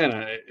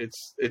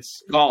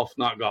 it's golf,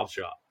 not golf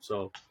shop.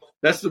 So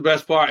that's the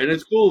best part. And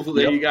it's cool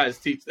that you guys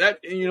teach that.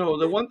 And, you know,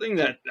 the one thing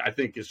that I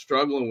think is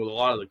struggling with a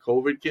lot of the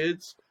COVID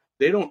kids,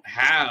 they don't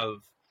have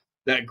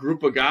that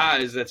group of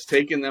guys that's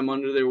taking them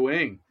under their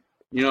wing,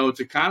 you know,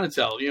 to kind of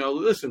tell, you know,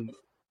 listen,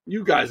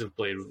 you guys have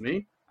played with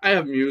me. I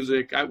have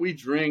music. We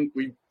drink.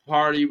 We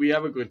party. We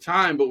have a good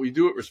time, but we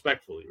do it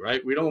respectfully,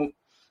 right? We don't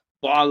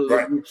bother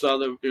the groups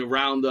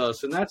around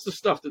us. And that's the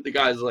stuff that the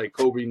guys like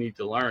Kobe need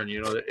to learn.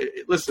 You know,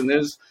 listen,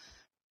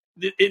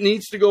 it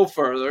needs to go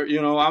further.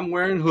 You know, I'm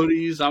wearing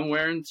hoodies. I'm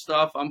wearing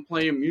stuff. I'm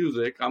playing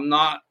music. I'm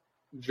not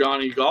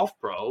Johnny Golf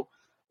Pro,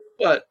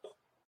 but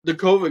the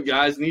COVID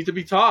guys need to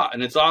be taught.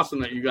 And it's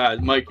awesome that you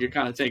guys, Mike, you're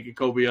kind of taking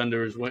Kobe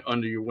under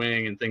your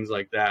wing and things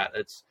like that.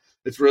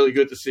 It's really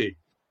good to see.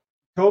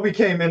 Kobe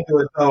came into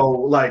it though,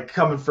 like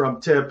coming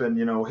from Tip and,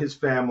 you know, his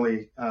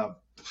family,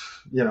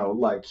 you know,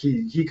 like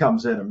he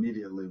comes in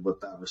immediately with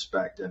that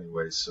respect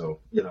anyway. So,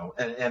 you know,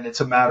 and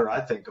it's a matter,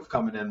 I think, of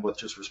coming in with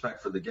just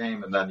respect for the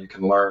game, and then you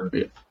can learn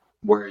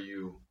where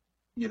you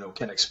know,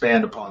 can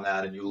expand upon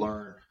that, and you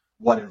learn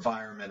what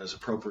environment is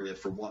appropriate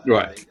for what.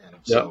 Right. And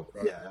so,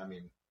 yeah, I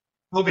mean,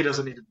 Kobe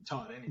doesn't need to be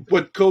taught anything.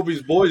 But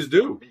Kobe's boys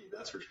do.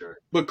 That's for sure.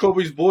 But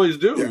Kobe's boys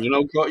do, you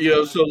know,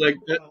 so like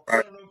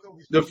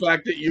the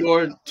fact that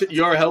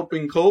you're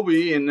helping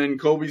Kobe and then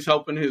Kobe's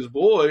helping his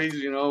boys,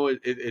 you know,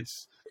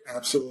 it's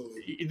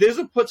absolutely, there's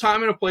a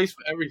time and a place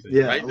for everything,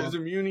 right? There's a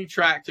muni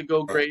track to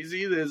go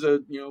crazy. There's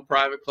a, you know,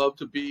 private club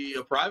to be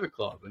a private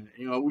club. And,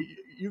 you know,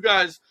 you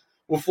guys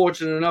were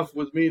fortunate enough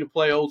with me to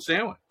play Old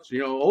Sandwich. You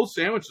know, Old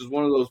Sandwich is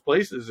one of those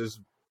places,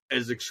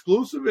 as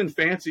exclusive and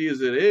fancy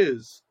as it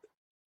is,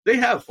 they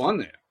have fun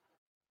there,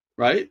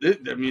 right?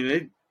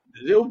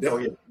 They'll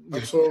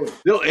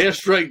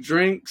airstrike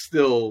drinks.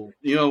 They'll,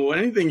 you know,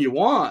 anything you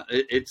want.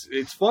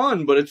 It's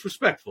fun, but it's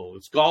respectful.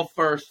 It's golf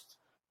first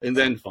and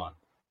then fun.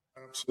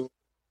 Absolutely.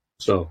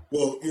 So,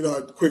 well, you know,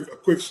 a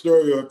quick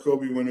story on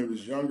Kobe when he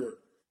was younger.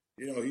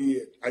 You know,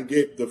 I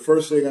gave the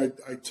first thing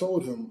I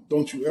told him,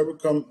 don't you ever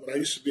come, when I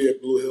used to be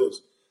at Blue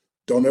Hills,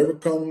 don't ever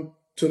come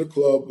to the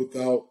club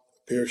without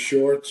a pair of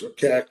shorts or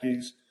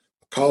khakis,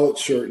 a collared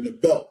shirt, and a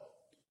belt.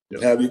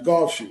 Yep. Have your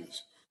golf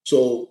shoes.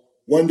 So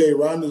one day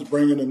Rhonda's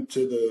bringing him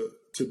to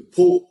the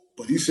pool,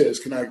 but he says,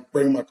 can I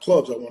bring my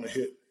clubs? I want to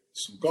hit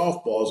some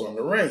golf balls on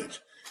the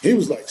range. He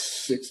was like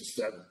 6 or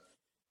 7.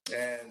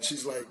 And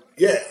she's like,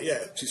 yeah.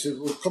 She said,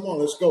 well, come on,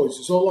 let's go. He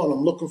says, hold on,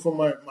 I'm looking for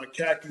my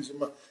khakis.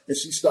 And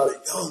she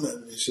started yelling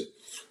at me. She said,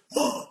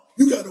 Mom,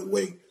 you got to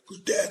wait,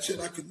 because Dad said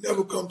I could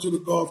never come to the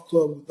golf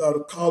club without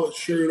a collared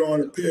shirt on,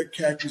 a pair of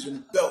khakis,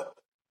 and a belt.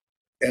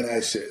 And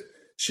I said,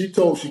 she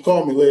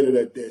called me later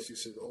that day. She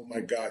said, oh,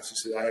 my God. She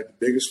said, I had the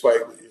biggest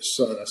fight with your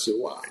son. I said,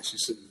 why? She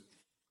said,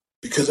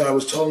 because I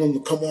was telling him to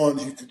come on,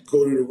 he could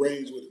go to the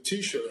range with a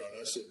T-shirt on.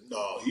 I said,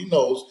 no, he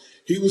knows.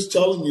 He was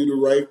telling you the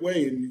right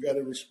way, and you got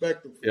to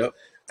respect him. Yep.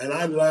 And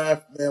I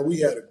laughed, man.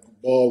 We had a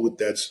ball with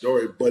that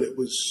story, but it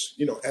was,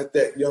 you know, at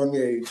that young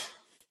age,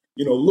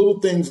 you know, little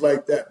things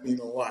like that mean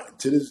a lot. And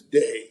to this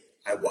day,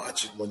 I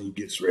watch him when he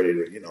gets ready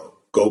to, you know,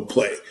 go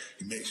play.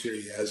 He makes sure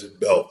he has a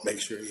belt, make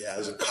sure he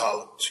has a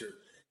collared shirt.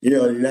 You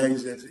know, now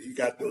he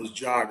got those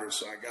joggers,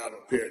 so I got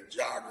a pair of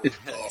joggers,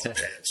 golf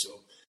pants.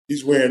 So,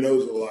 he's wearing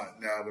those a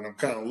lot now. And I'm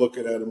kind of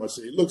looking at him. I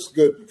say he looks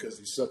good because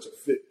he's such a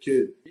fit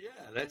kid.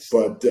 Yeah,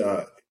 but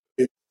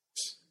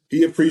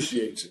he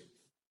appreciates it.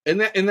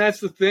 And that's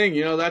the thing,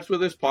 that's where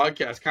this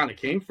podcast kind of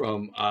came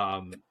from.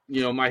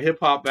 My hip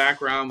hop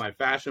background, my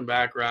fashion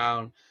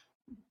background,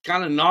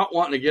 kind of not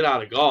wanting to get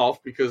out of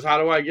golf, because how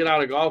do I get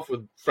out of golf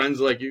with friends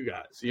like you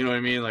guys? You know what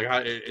I mean? Like,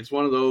 it's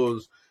one of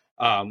those.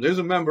 There's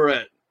a member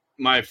at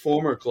my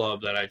former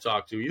club that I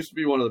talked to. He used to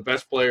be one of the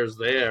best players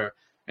there,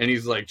 and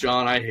he's like,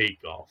 John, I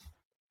hate golf.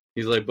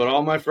 He's like, but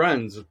all my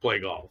friends play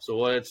golf,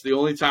 so it's the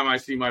only time I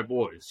see my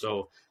boys.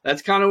 So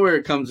that's kind of where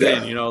it comes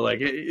in, like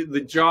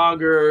the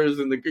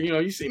joggers and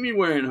you see me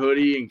wearing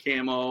hoodie and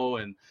camo,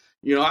 and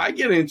I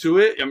get into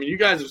it. I mean, you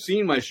guys have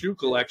seen my shoe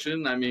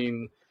collection. I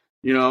mean,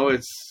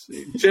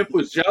 Tip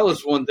was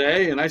jealous one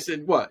day, and I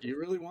said, "What? You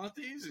really want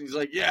these?" And he's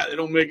like, "Yeah, they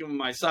don't make them in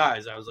my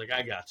size." I was like,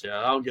 "I got you.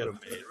 I'll get them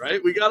made.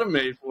 Right? We got them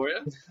made for you."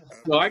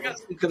 So I got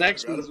some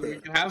connections, and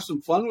we can have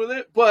some fun with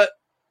it, but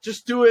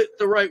just do it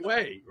the right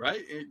way,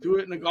 right? Do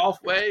it in a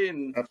golf way,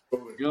 and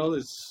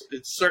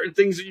it's certain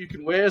things that you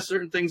can wear,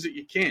 certain things that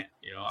you can't.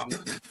 I'm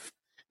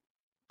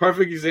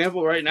perfect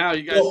example right now.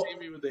 You guys see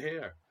me with the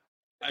hair.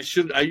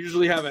 I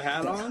usually have a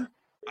hat on.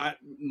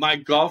 My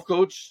golf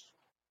coach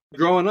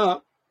growing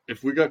up,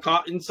 if we got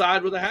caught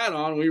inside with a hat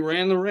on, we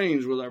ran the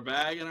range with our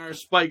bag and our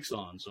spikes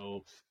on.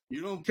 So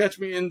you don't catch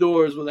me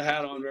indoors with a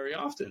hat on very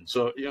often.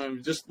 So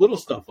just little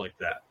stuff like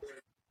that.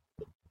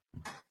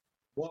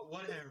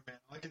 What hair, man?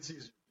 I can see.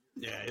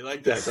 Yeah, you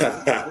like that.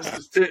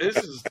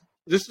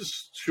 This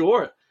is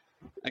short.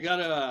 I got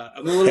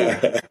a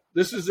little.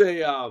 This is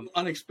a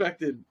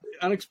unexpected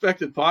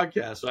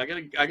podcast. So I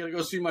gotta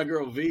go see my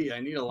girl V.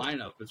 I need a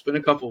lineup. It's been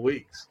a couple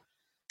weeks.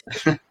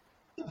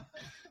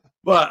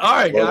 But all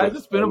right, guys,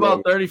 it's been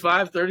about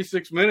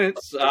 36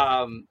 minutes.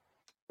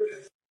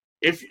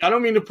 If I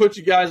don't mean to put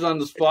you guys on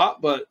the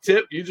spot, but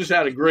Tip, you just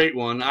had a great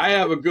one. I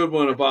have a good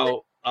one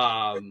about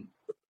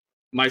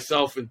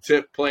myself and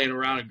Tip playing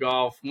around at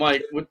golf.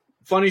 Mike,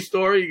 funny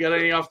story, you got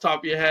any off the top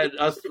of your head?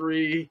 Us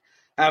three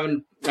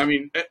having,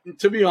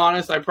 to be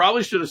honest, I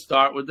probably should have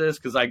started with this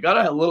because I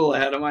got a little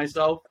ahead of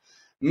myself.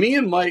 Me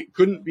and Mike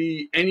couldn't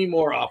be any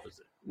more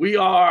opposite.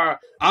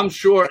 I'm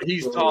short,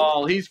 he's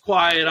tall, he's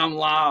quiet, I'm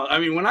loud.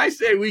 When I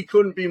say we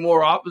couldn't be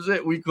more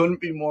opposite, we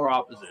couldn't be more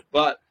opposite.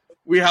 But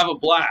we have a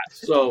blast.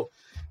 So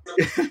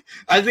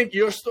I think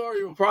your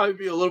story will probably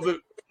be a little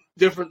bit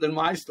different than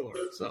my story.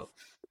 So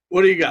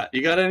what do you got?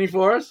 You got any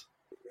for us?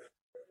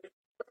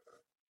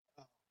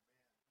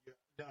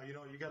 No,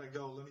 you got to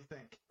go. Let me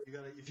think.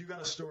 If you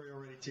got a story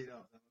already teed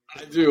up.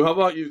 I do. How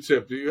about you,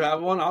 Tip? Do you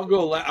have one? I'll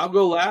go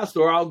last,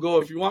 or I'll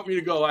go. If you want me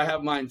to go, I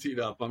have mine teed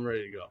up. I'm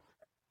ready to go.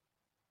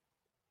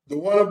 The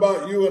one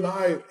about you and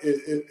I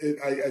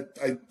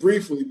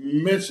briefly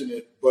mentioned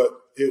it, but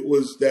it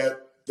was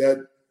that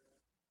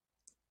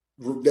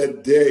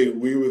day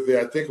we were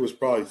there. I think it was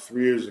probably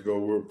 3 years ago.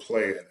 We were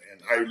playing,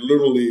 and I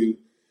literally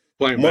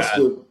must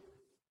have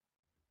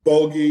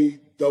bogey,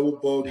 double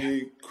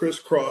bogey,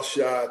 crisscross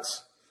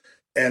shots,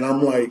 and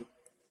I'm like,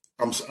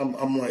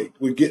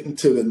 we're getting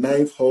to the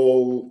 9th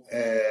hole,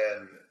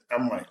 and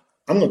I'm like,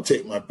 I'm gonna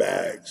take my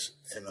bags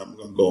and I'm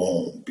gonna go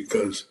home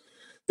because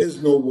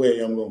there's no way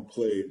I'm going to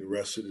play the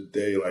rest of the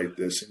day like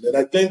this. And then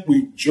I think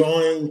we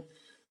joined,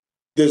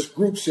 this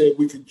group said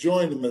we could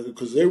join them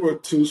because they were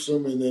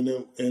twosome, and then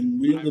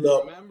we ended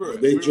up,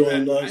 they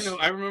joined us.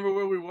 I remember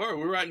where we were.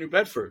 We were at New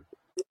Bedford.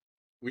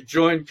 We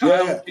joined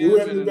Kyle and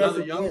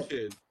another young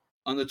kid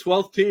on the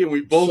 12th tee, and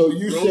we both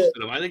roasted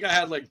them. I think I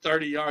had like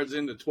 30 yards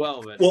into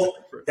 12.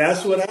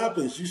 That's what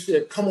happens. You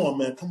said, come on,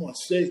 man, come on,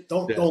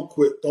 don't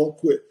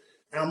quit.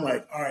 And I'm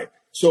like, all right.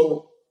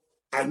 So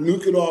I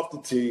nuke it off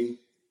the tee.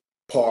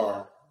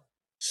 Par.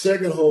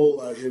 Second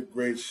hole, I hit a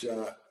great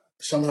shot.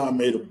 Somehow I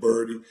made a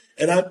birdie.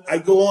 And I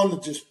go on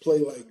to just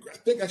play I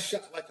think I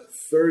shot like a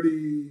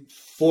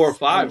 34 or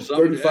 5,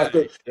 35.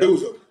 Yeah. It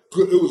was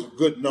a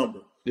good number.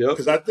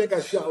 Because I think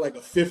I shot like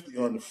a 50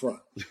 on the front.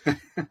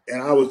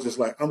 And I was just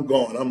like, I'm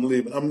going, I'm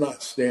leaving. I'm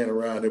not staying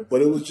around it.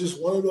 But it was just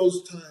one of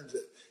those times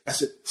that I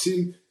said,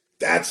 see,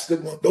 those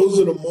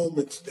are the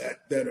moments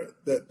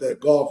that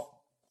golf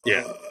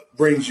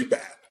brings you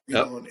back. You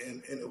know,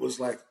 and it was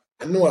like,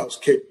 I knew I was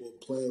capable of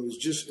playing.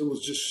 It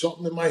was just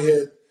something in my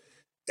head,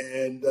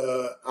 and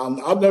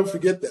I'll never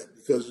forget that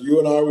because you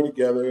and I were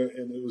together,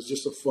 and it was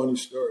just a funny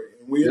story.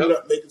 And we ended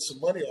up making some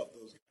money off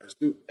those guys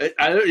too.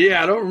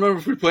 I don't remember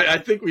if we played. I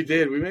think we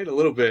did. We made a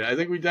little bit. I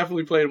think we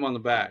definitely played them on the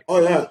back.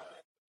 Oh yeah.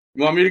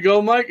 You want me to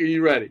go, Mike? Are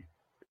you ready?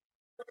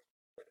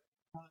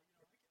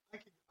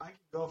 I can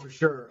go for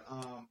sure.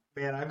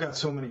 Man, I've got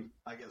so many,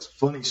 I guess,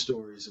 funny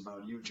stories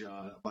about you,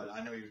 John. But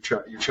I know you're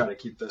trying to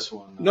keep this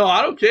one. No,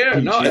 I don't care.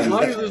 No, as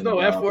long as there's no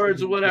F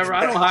words or whatever,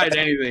 I don't hide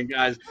anything,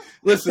 guys.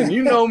 Listen,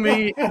 you know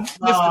me.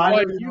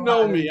 Mike, you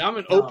know me. I'm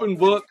an open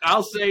book.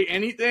 I'll say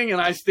anything, and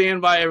I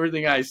stand by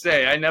everything I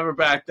say. I never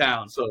back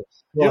down. So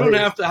you don't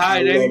have to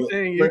hide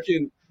anything. You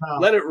can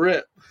let it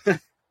rip.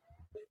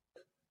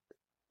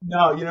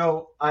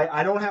 No,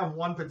 I don't have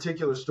one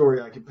particular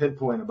story I can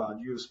pinpoint about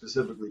you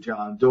specifically,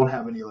 John. Don't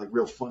have any like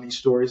real funny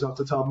stories off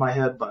the top of my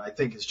head, but I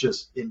think it's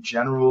just in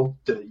general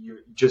that you're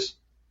just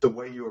the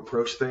way you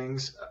approach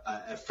things.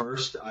 At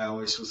first, I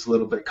always was a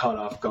little bit caught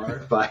off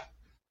guard by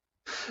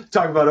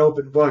talk about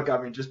open book.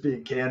 I mean, just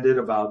being candid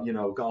about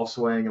golf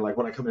swing and like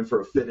when I come in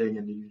for a fitting,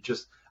 and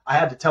I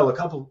had to tell a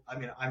couple.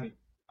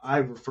 I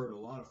referred a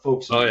lot of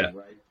folks to Oh me, yeah.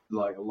 right?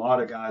 Like a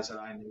lot of guys that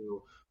I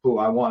knew who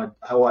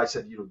I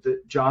said,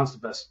 John's the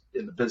best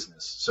in the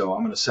business, so I'm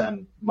going to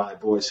send my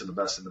boys to the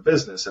best in the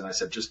business. And I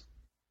said,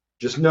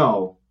 just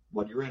know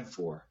what you're in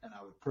for, and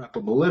I would prep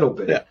them a little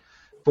bit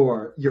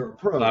for your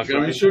approach. Not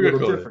going right? to be A little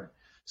sugarcoated. different.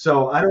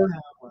 So I don't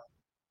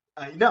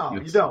have. No,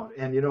 Yes. you don't.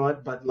 And you know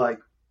what? But like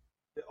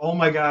all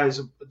my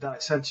guys that I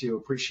sent to you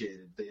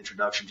appreciated the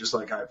introduction, just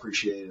like I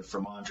appreciated it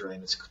from Andre,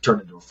 and it's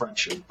turned into a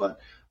friendship. But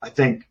I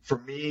think for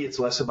me, it's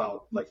less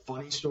about like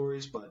funny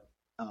stories, but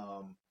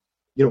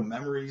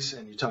memories.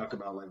 And you talk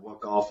about like what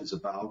golf is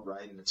about,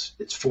 right? And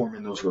it's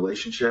forming those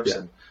relationships. Yeah.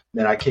 And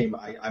then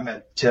I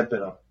met Tip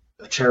at a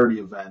charity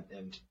event,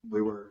 and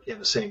we were in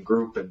the same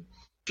group and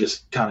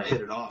just kind of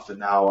hit it off. And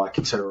now I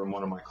consider him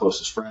one of my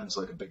closest friends,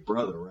 like a big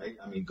brother, right?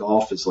 I mean,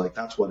 golf is like,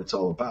 that's what it's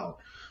all about.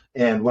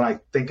 And when I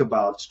think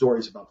about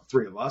stories about the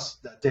three of us,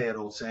 that day at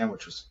Old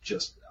Sandwich was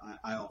just,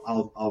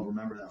 I'll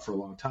remember that for a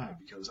long time,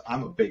 because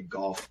I'm a big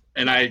golf.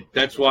 And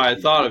that's why I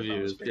thought of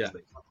you. Yeah.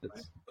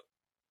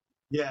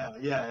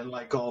 Yeah, and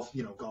like golf,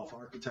 golf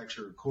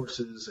architecture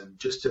courses, and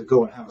just to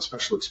go and have a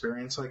special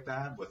experience like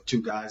that with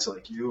two guys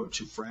like you and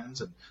two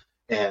friends,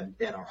 and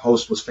our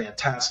host was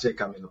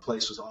fantastic. I mean, the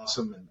place was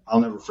awesome, and I'll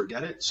never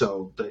forget it.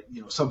 So that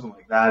something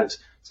like that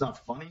it's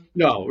not funny.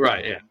 No,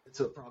 right, yeah. It's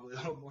probably a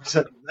little more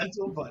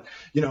sentimental, but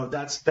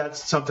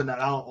that's something that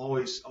I'll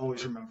always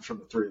remember from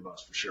the three of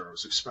us for sure. It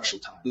was a special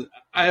time.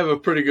 I have a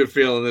pretty good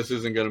feeling this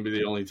isn't going to be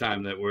the only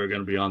time that we're going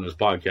to be on this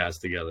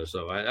podcast together.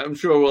 So I'm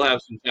sure we'll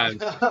have some time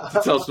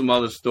to tell some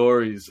other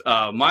stories.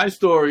 My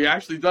story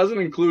actually doesn't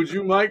include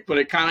you, Mike, but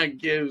it kind of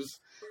gives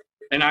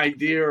an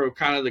idea of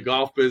kind of the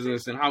golf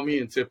business and how me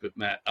and Tippett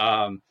met.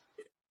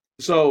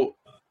 So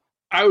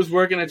I was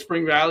working at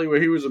Spring Valley where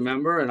he was a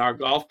member, and our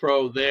golf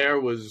pro there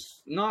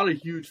was not a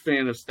huge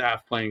fan of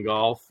staff playing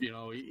golf.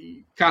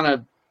 He kind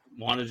of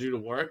wanted you to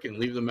work and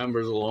leave the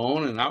members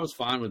alone, and I was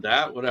fine with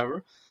that,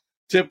 whatever.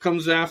 Tip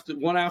comes after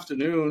one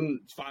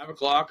afternoon, it's 5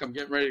 o'clock. I'm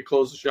getting ready to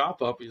close the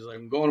shop up. He's like,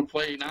 I'm going to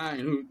play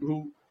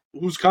 9.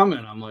 Who's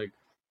coming? I'm like,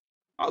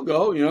 I'll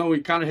go. We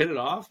kind of hit it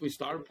off. We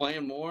started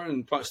playing more.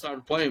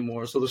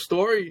 So the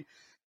story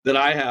that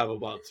I have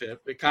about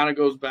Tip, it kind of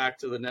goes back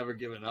to the never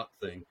giving up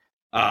thing.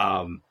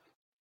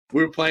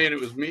 We were playing. It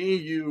was me,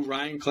 you,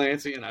 Ryan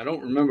Clancy, and I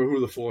don't remember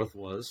who the fourth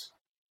was,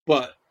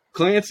 but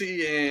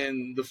Clancy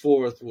and the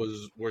fourth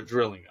were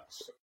drilling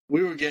us.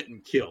 We were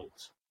getting killed.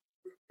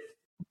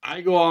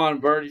 I go on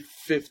birdie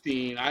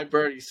 15. I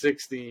birdie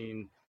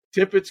 16.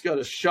 Tippett's got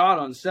a shot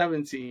on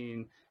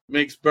 17,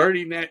 makes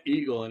birdie net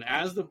eagle, and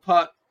as the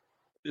putt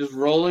is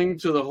rolling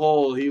to the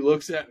hole, he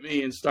looks at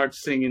me and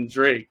starts singing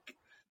Drake.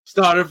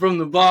 Started from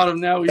the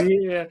bottom, now we're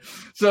here.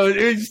 So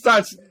he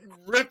starts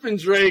ripping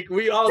Drake.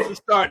 We all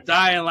just start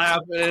dying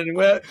laughing.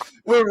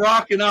 We're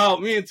rocking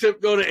out. Me and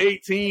Tip go to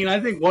 18. I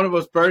think one of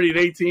us birdied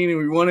 18 and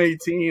we won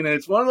 18. And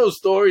it's one of those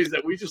stories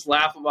that we just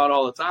laugh about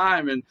all the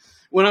time. And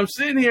when I'm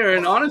sitting here,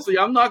 and honestly,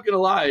 I'm not going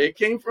to lie, it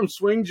came from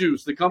Swing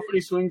Juice. The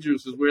company Swing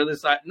Juice is where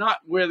not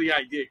where the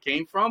idea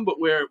came from, but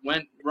where it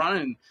went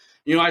running.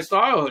 I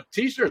saw a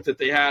T-shirt that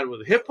they had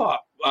with hip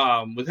hop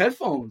with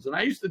headphones, and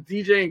I used to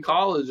DJ in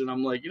college, and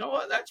I'm like, you know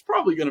what? That's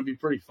probably going to be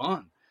pretty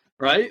fun,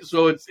 right?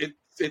 So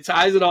it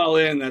ties it all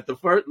in. That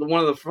one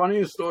of the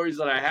funniest stories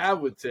that I have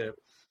with Tip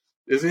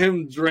is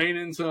him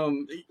draining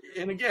some.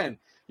 And again,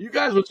 you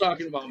guys were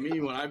talking about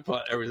me when I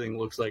putt. Everything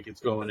looks like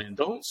it's going in.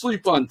 Don't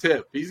sleep on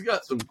Tip. He's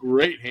got some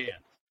great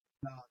hand.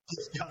 No,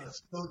 he's got a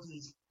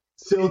silky.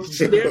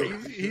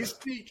 He's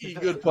sneaky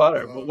good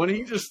putter, but when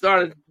he just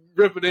started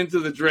ripping into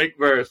the Drake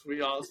verse,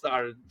 we all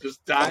started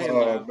just dying.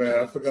 Oh man,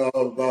 I forgot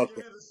all about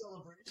that.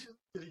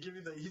 Did he give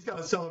you he's got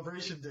a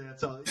celebration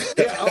dance on.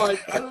 Yeah,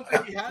 I don't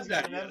think he had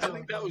that yet. I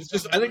think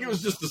it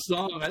was just the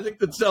song. I think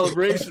the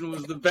celebration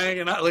was the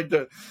banging out, like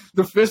the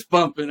fist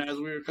bumping as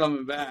we were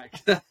coming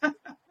back.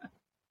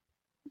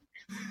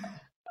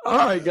 All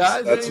right,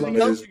 guys. Anything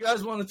else you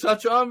guys want to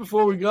touch on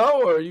before we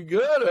go, or are you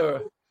good?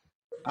 Or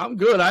I'm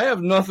good. I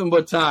have nothing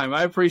but time.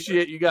 I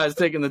appreciate you guys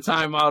taking the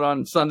time out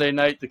on Sunday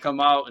night to come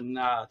out and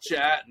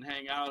chat and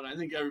hang out. I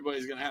think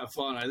everybody's going to have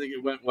fun. I think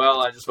it went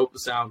well. I just hope the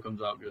sound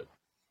comes out good.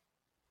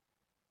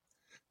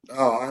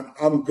 Oh,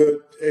 I'm good.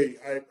 Hey,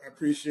 I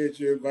appreciate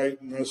you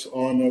inviting us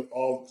on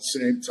all at the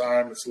same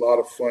time. It's a lot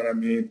of fun. I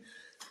mean,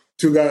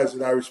 two guys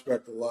that I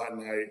respect a lot,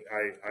 and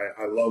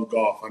I love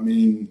golf. I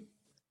mean,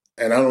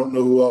 and I don't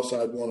know who else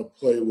I'd want to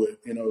play with.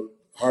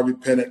 Harvey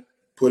Pennant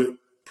put it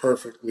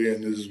perfectly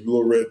in his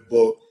Blue Red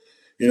book.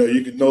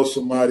 You could know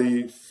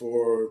somebody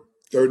for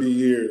 30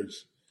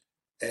 years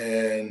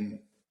and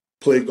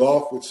play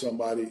golf with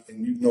somebody,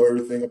 and you know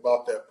everything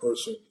about that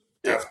person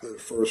after the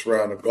first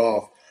round of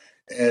golf.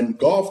 And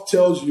golf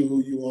tells you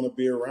who you want to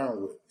be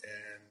around with,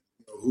 and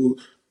who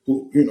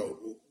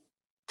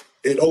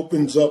it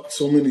opens up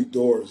so many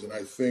doors. And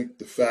I think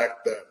the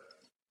fact that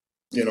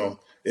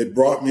it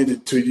brought me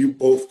to you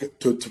both,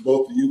 to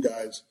both of you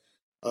guys,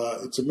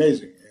 it's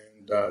amazing,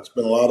 and it's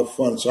been a lot of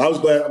fun. So I'm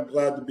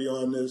glad to be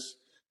on this.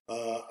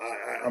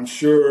 I'm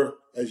sure,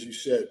 as you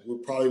said, we're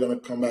probably going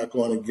to come back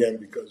on again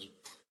because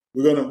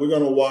we're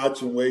gonna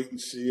watch and wait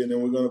and see, and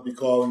then we're gonna be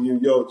calling you,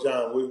 yo,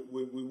 John,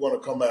 we want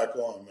to come back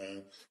on,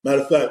 man.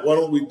 Matter of fact, why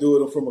don't we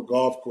do it from a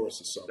golf course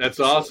or something? That's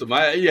awesome.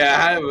 Thank you.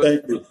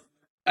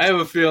 I have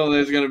a feeling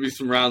there's going to be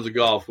some rounds of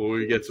golf where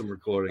we get some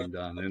recording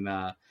done. And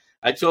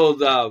I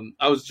told,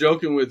 I was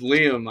joking with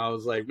Liam. I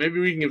was like, maybe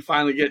we can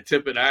finally get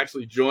Tippett to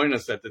actually join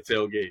us at the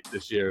tailgate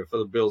this year for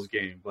the Bills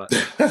game. But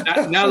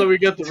now that we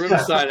got the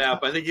Riverside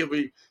app, I think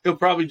he'll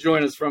probably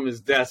join us from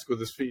his desk with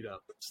his feet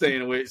up,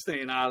 staying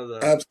out of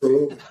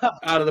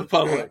the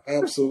public.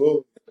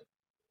 Absolutely.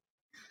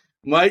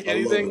 Mike,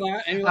 anything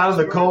out of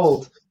the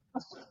cold?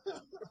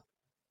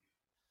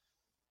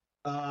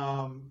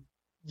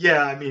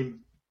 Yeah, I mean,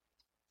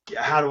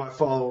 how do I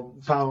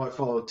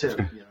follow Tip?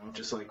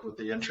 Just like with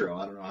the intro,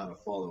 I don't know how to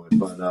follow it,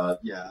 but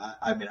yeah,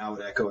 I mean, I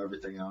would echo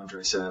everything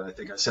Andre said. I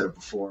think I said it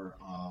before.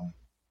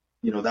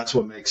 That's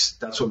what makes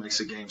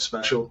the game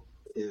special.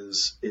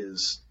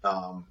 Is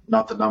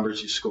not the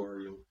numbers you score.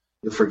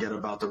 You'll forget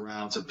about the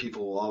rounds, and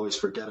people will always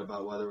forget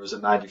about whether it was a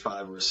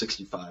 95 or a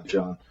 65,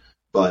 John.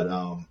 But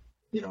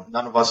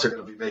none of us are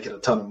going to be making a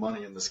ton of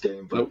money in this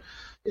game, but nope.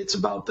 It's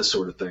about this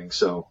sort of thing.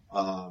 So,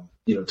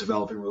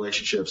 developing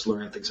relationships,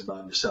 learning things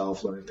about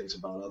yourself, learning things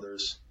about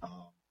others. I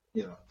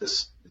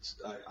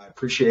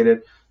appreciate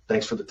it.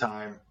 Thanks for the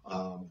time.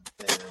 And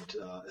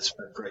it's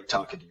been great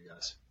talking to you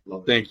guys.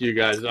 Love it. Thank you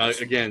guys.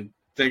 Again,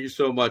 thank you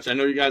so much. I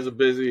know you guys are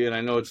busy, and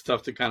I know it's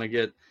tough to kind of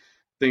get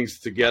things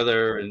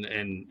together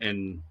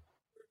and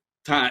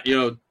time,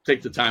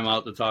 take the time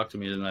out to talk to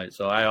me tonight.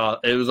 So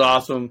it was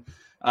awesome.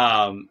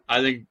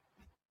 I think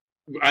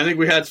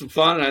we had some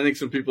fun, and I think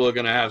some people are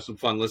going to have some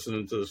fun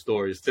listening to the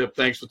stories. Tip,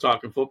 thanks for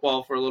talking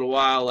football for a little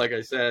while. Like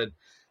I said,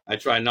 I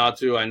try not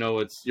to. I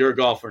know you're a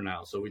golfer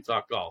now, so we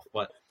talk golf.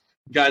 But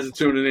you guys are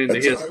tuning in to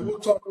hear some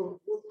stories.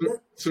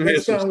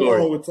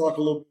 We'll talk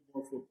a little bit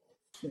more football.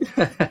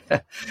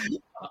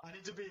 I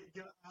need to be.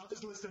 I'll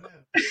just listen in.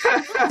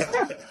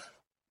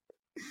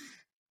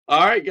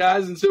 All right,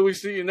 guys. Until we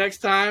see you next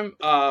time,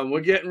 we're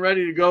getting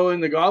ready to go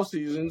in the golf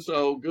season.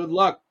 So good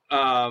luck.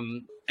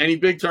 Any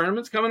big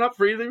tournaments coming up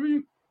for either of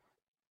you?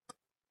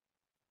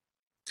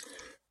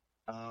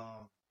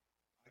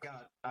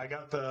 I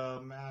got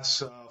the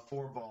Mass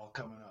 4-ball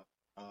coming up.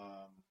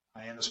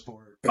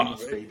 Hyannisport,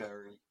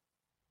 Bayberry.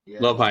 Yeah,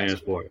 love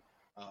Hyannisport.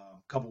 A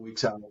couple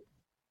weeks out.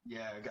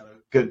 Yeah, I got a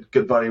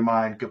good buddy of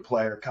mine, good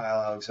player,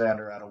 Kyle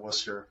Alexander out of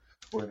Worcester.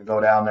 We're going to go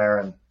down there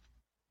and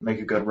make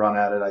a good run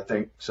at it, I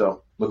think.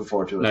 So looking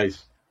forward to it.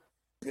 Nice.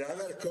 Yeah, I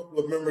got a couple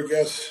of member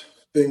guest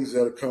things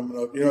that are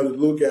coming up. The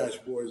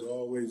Lugash boys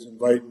always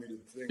invite me to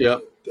things.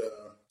 Yep.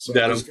 So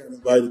I just got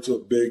invited to a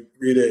big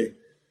 3-day.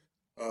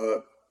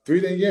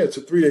 It's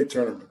a 3-day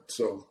tournament.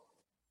 So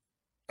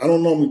I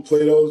don't normally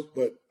play those,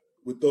 but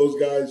with those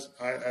guys,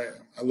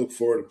 I look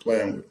forward to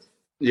playing with them.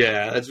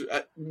 Yeah,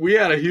 we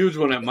had a huge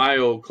one at my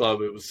old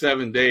club. It was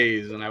 7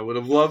 days, and I would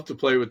have loved to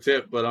play with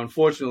Tip, but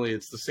unfortunately,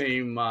 it's the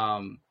same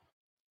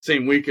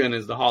weekend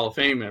as the Hall of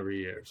Fame every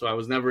year. So I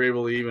was never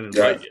able to even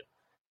invite you.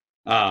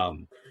 I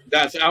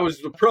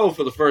was a pro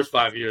for the first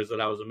 5 years that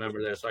I was a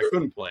member there, so I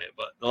couldn't play it.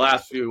 But the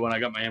last few, when I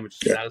got my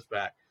amateur status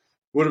back,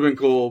 would have been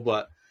cool.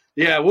 But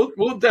yeah,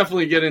 we'll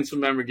definitely get in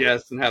some member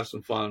guests and have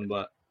some fun.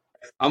 But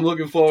I'm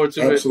looking forward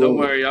to it. Don't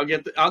worry,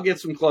 I'll get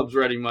some clubs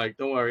ready, Mike.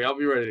 Don't worry, I'll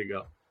be ready to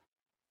go.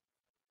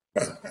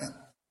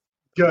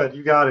 Good,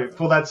 you got it.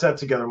 Pull that set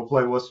together. We'll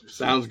play Worcester.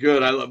 Sounds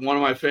good. Another one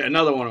of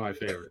my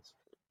favorites.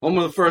 Home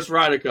of the first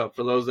Ryder Cup.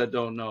 For those that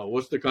don't know,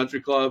 Worcester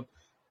Country Club.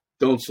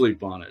 Don't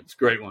sleep on it. It's a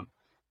great one.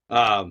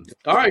 All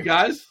right,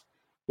 guys.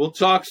 We'll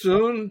talk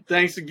soon.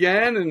 Thanks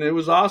again, and it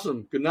was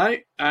awesome. Good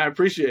night. I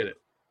appreciate it.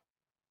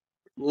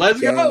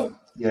 Let's go.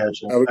 Yeah,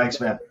 Jim.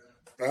 Thanks, man.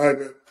 All right,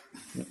 man.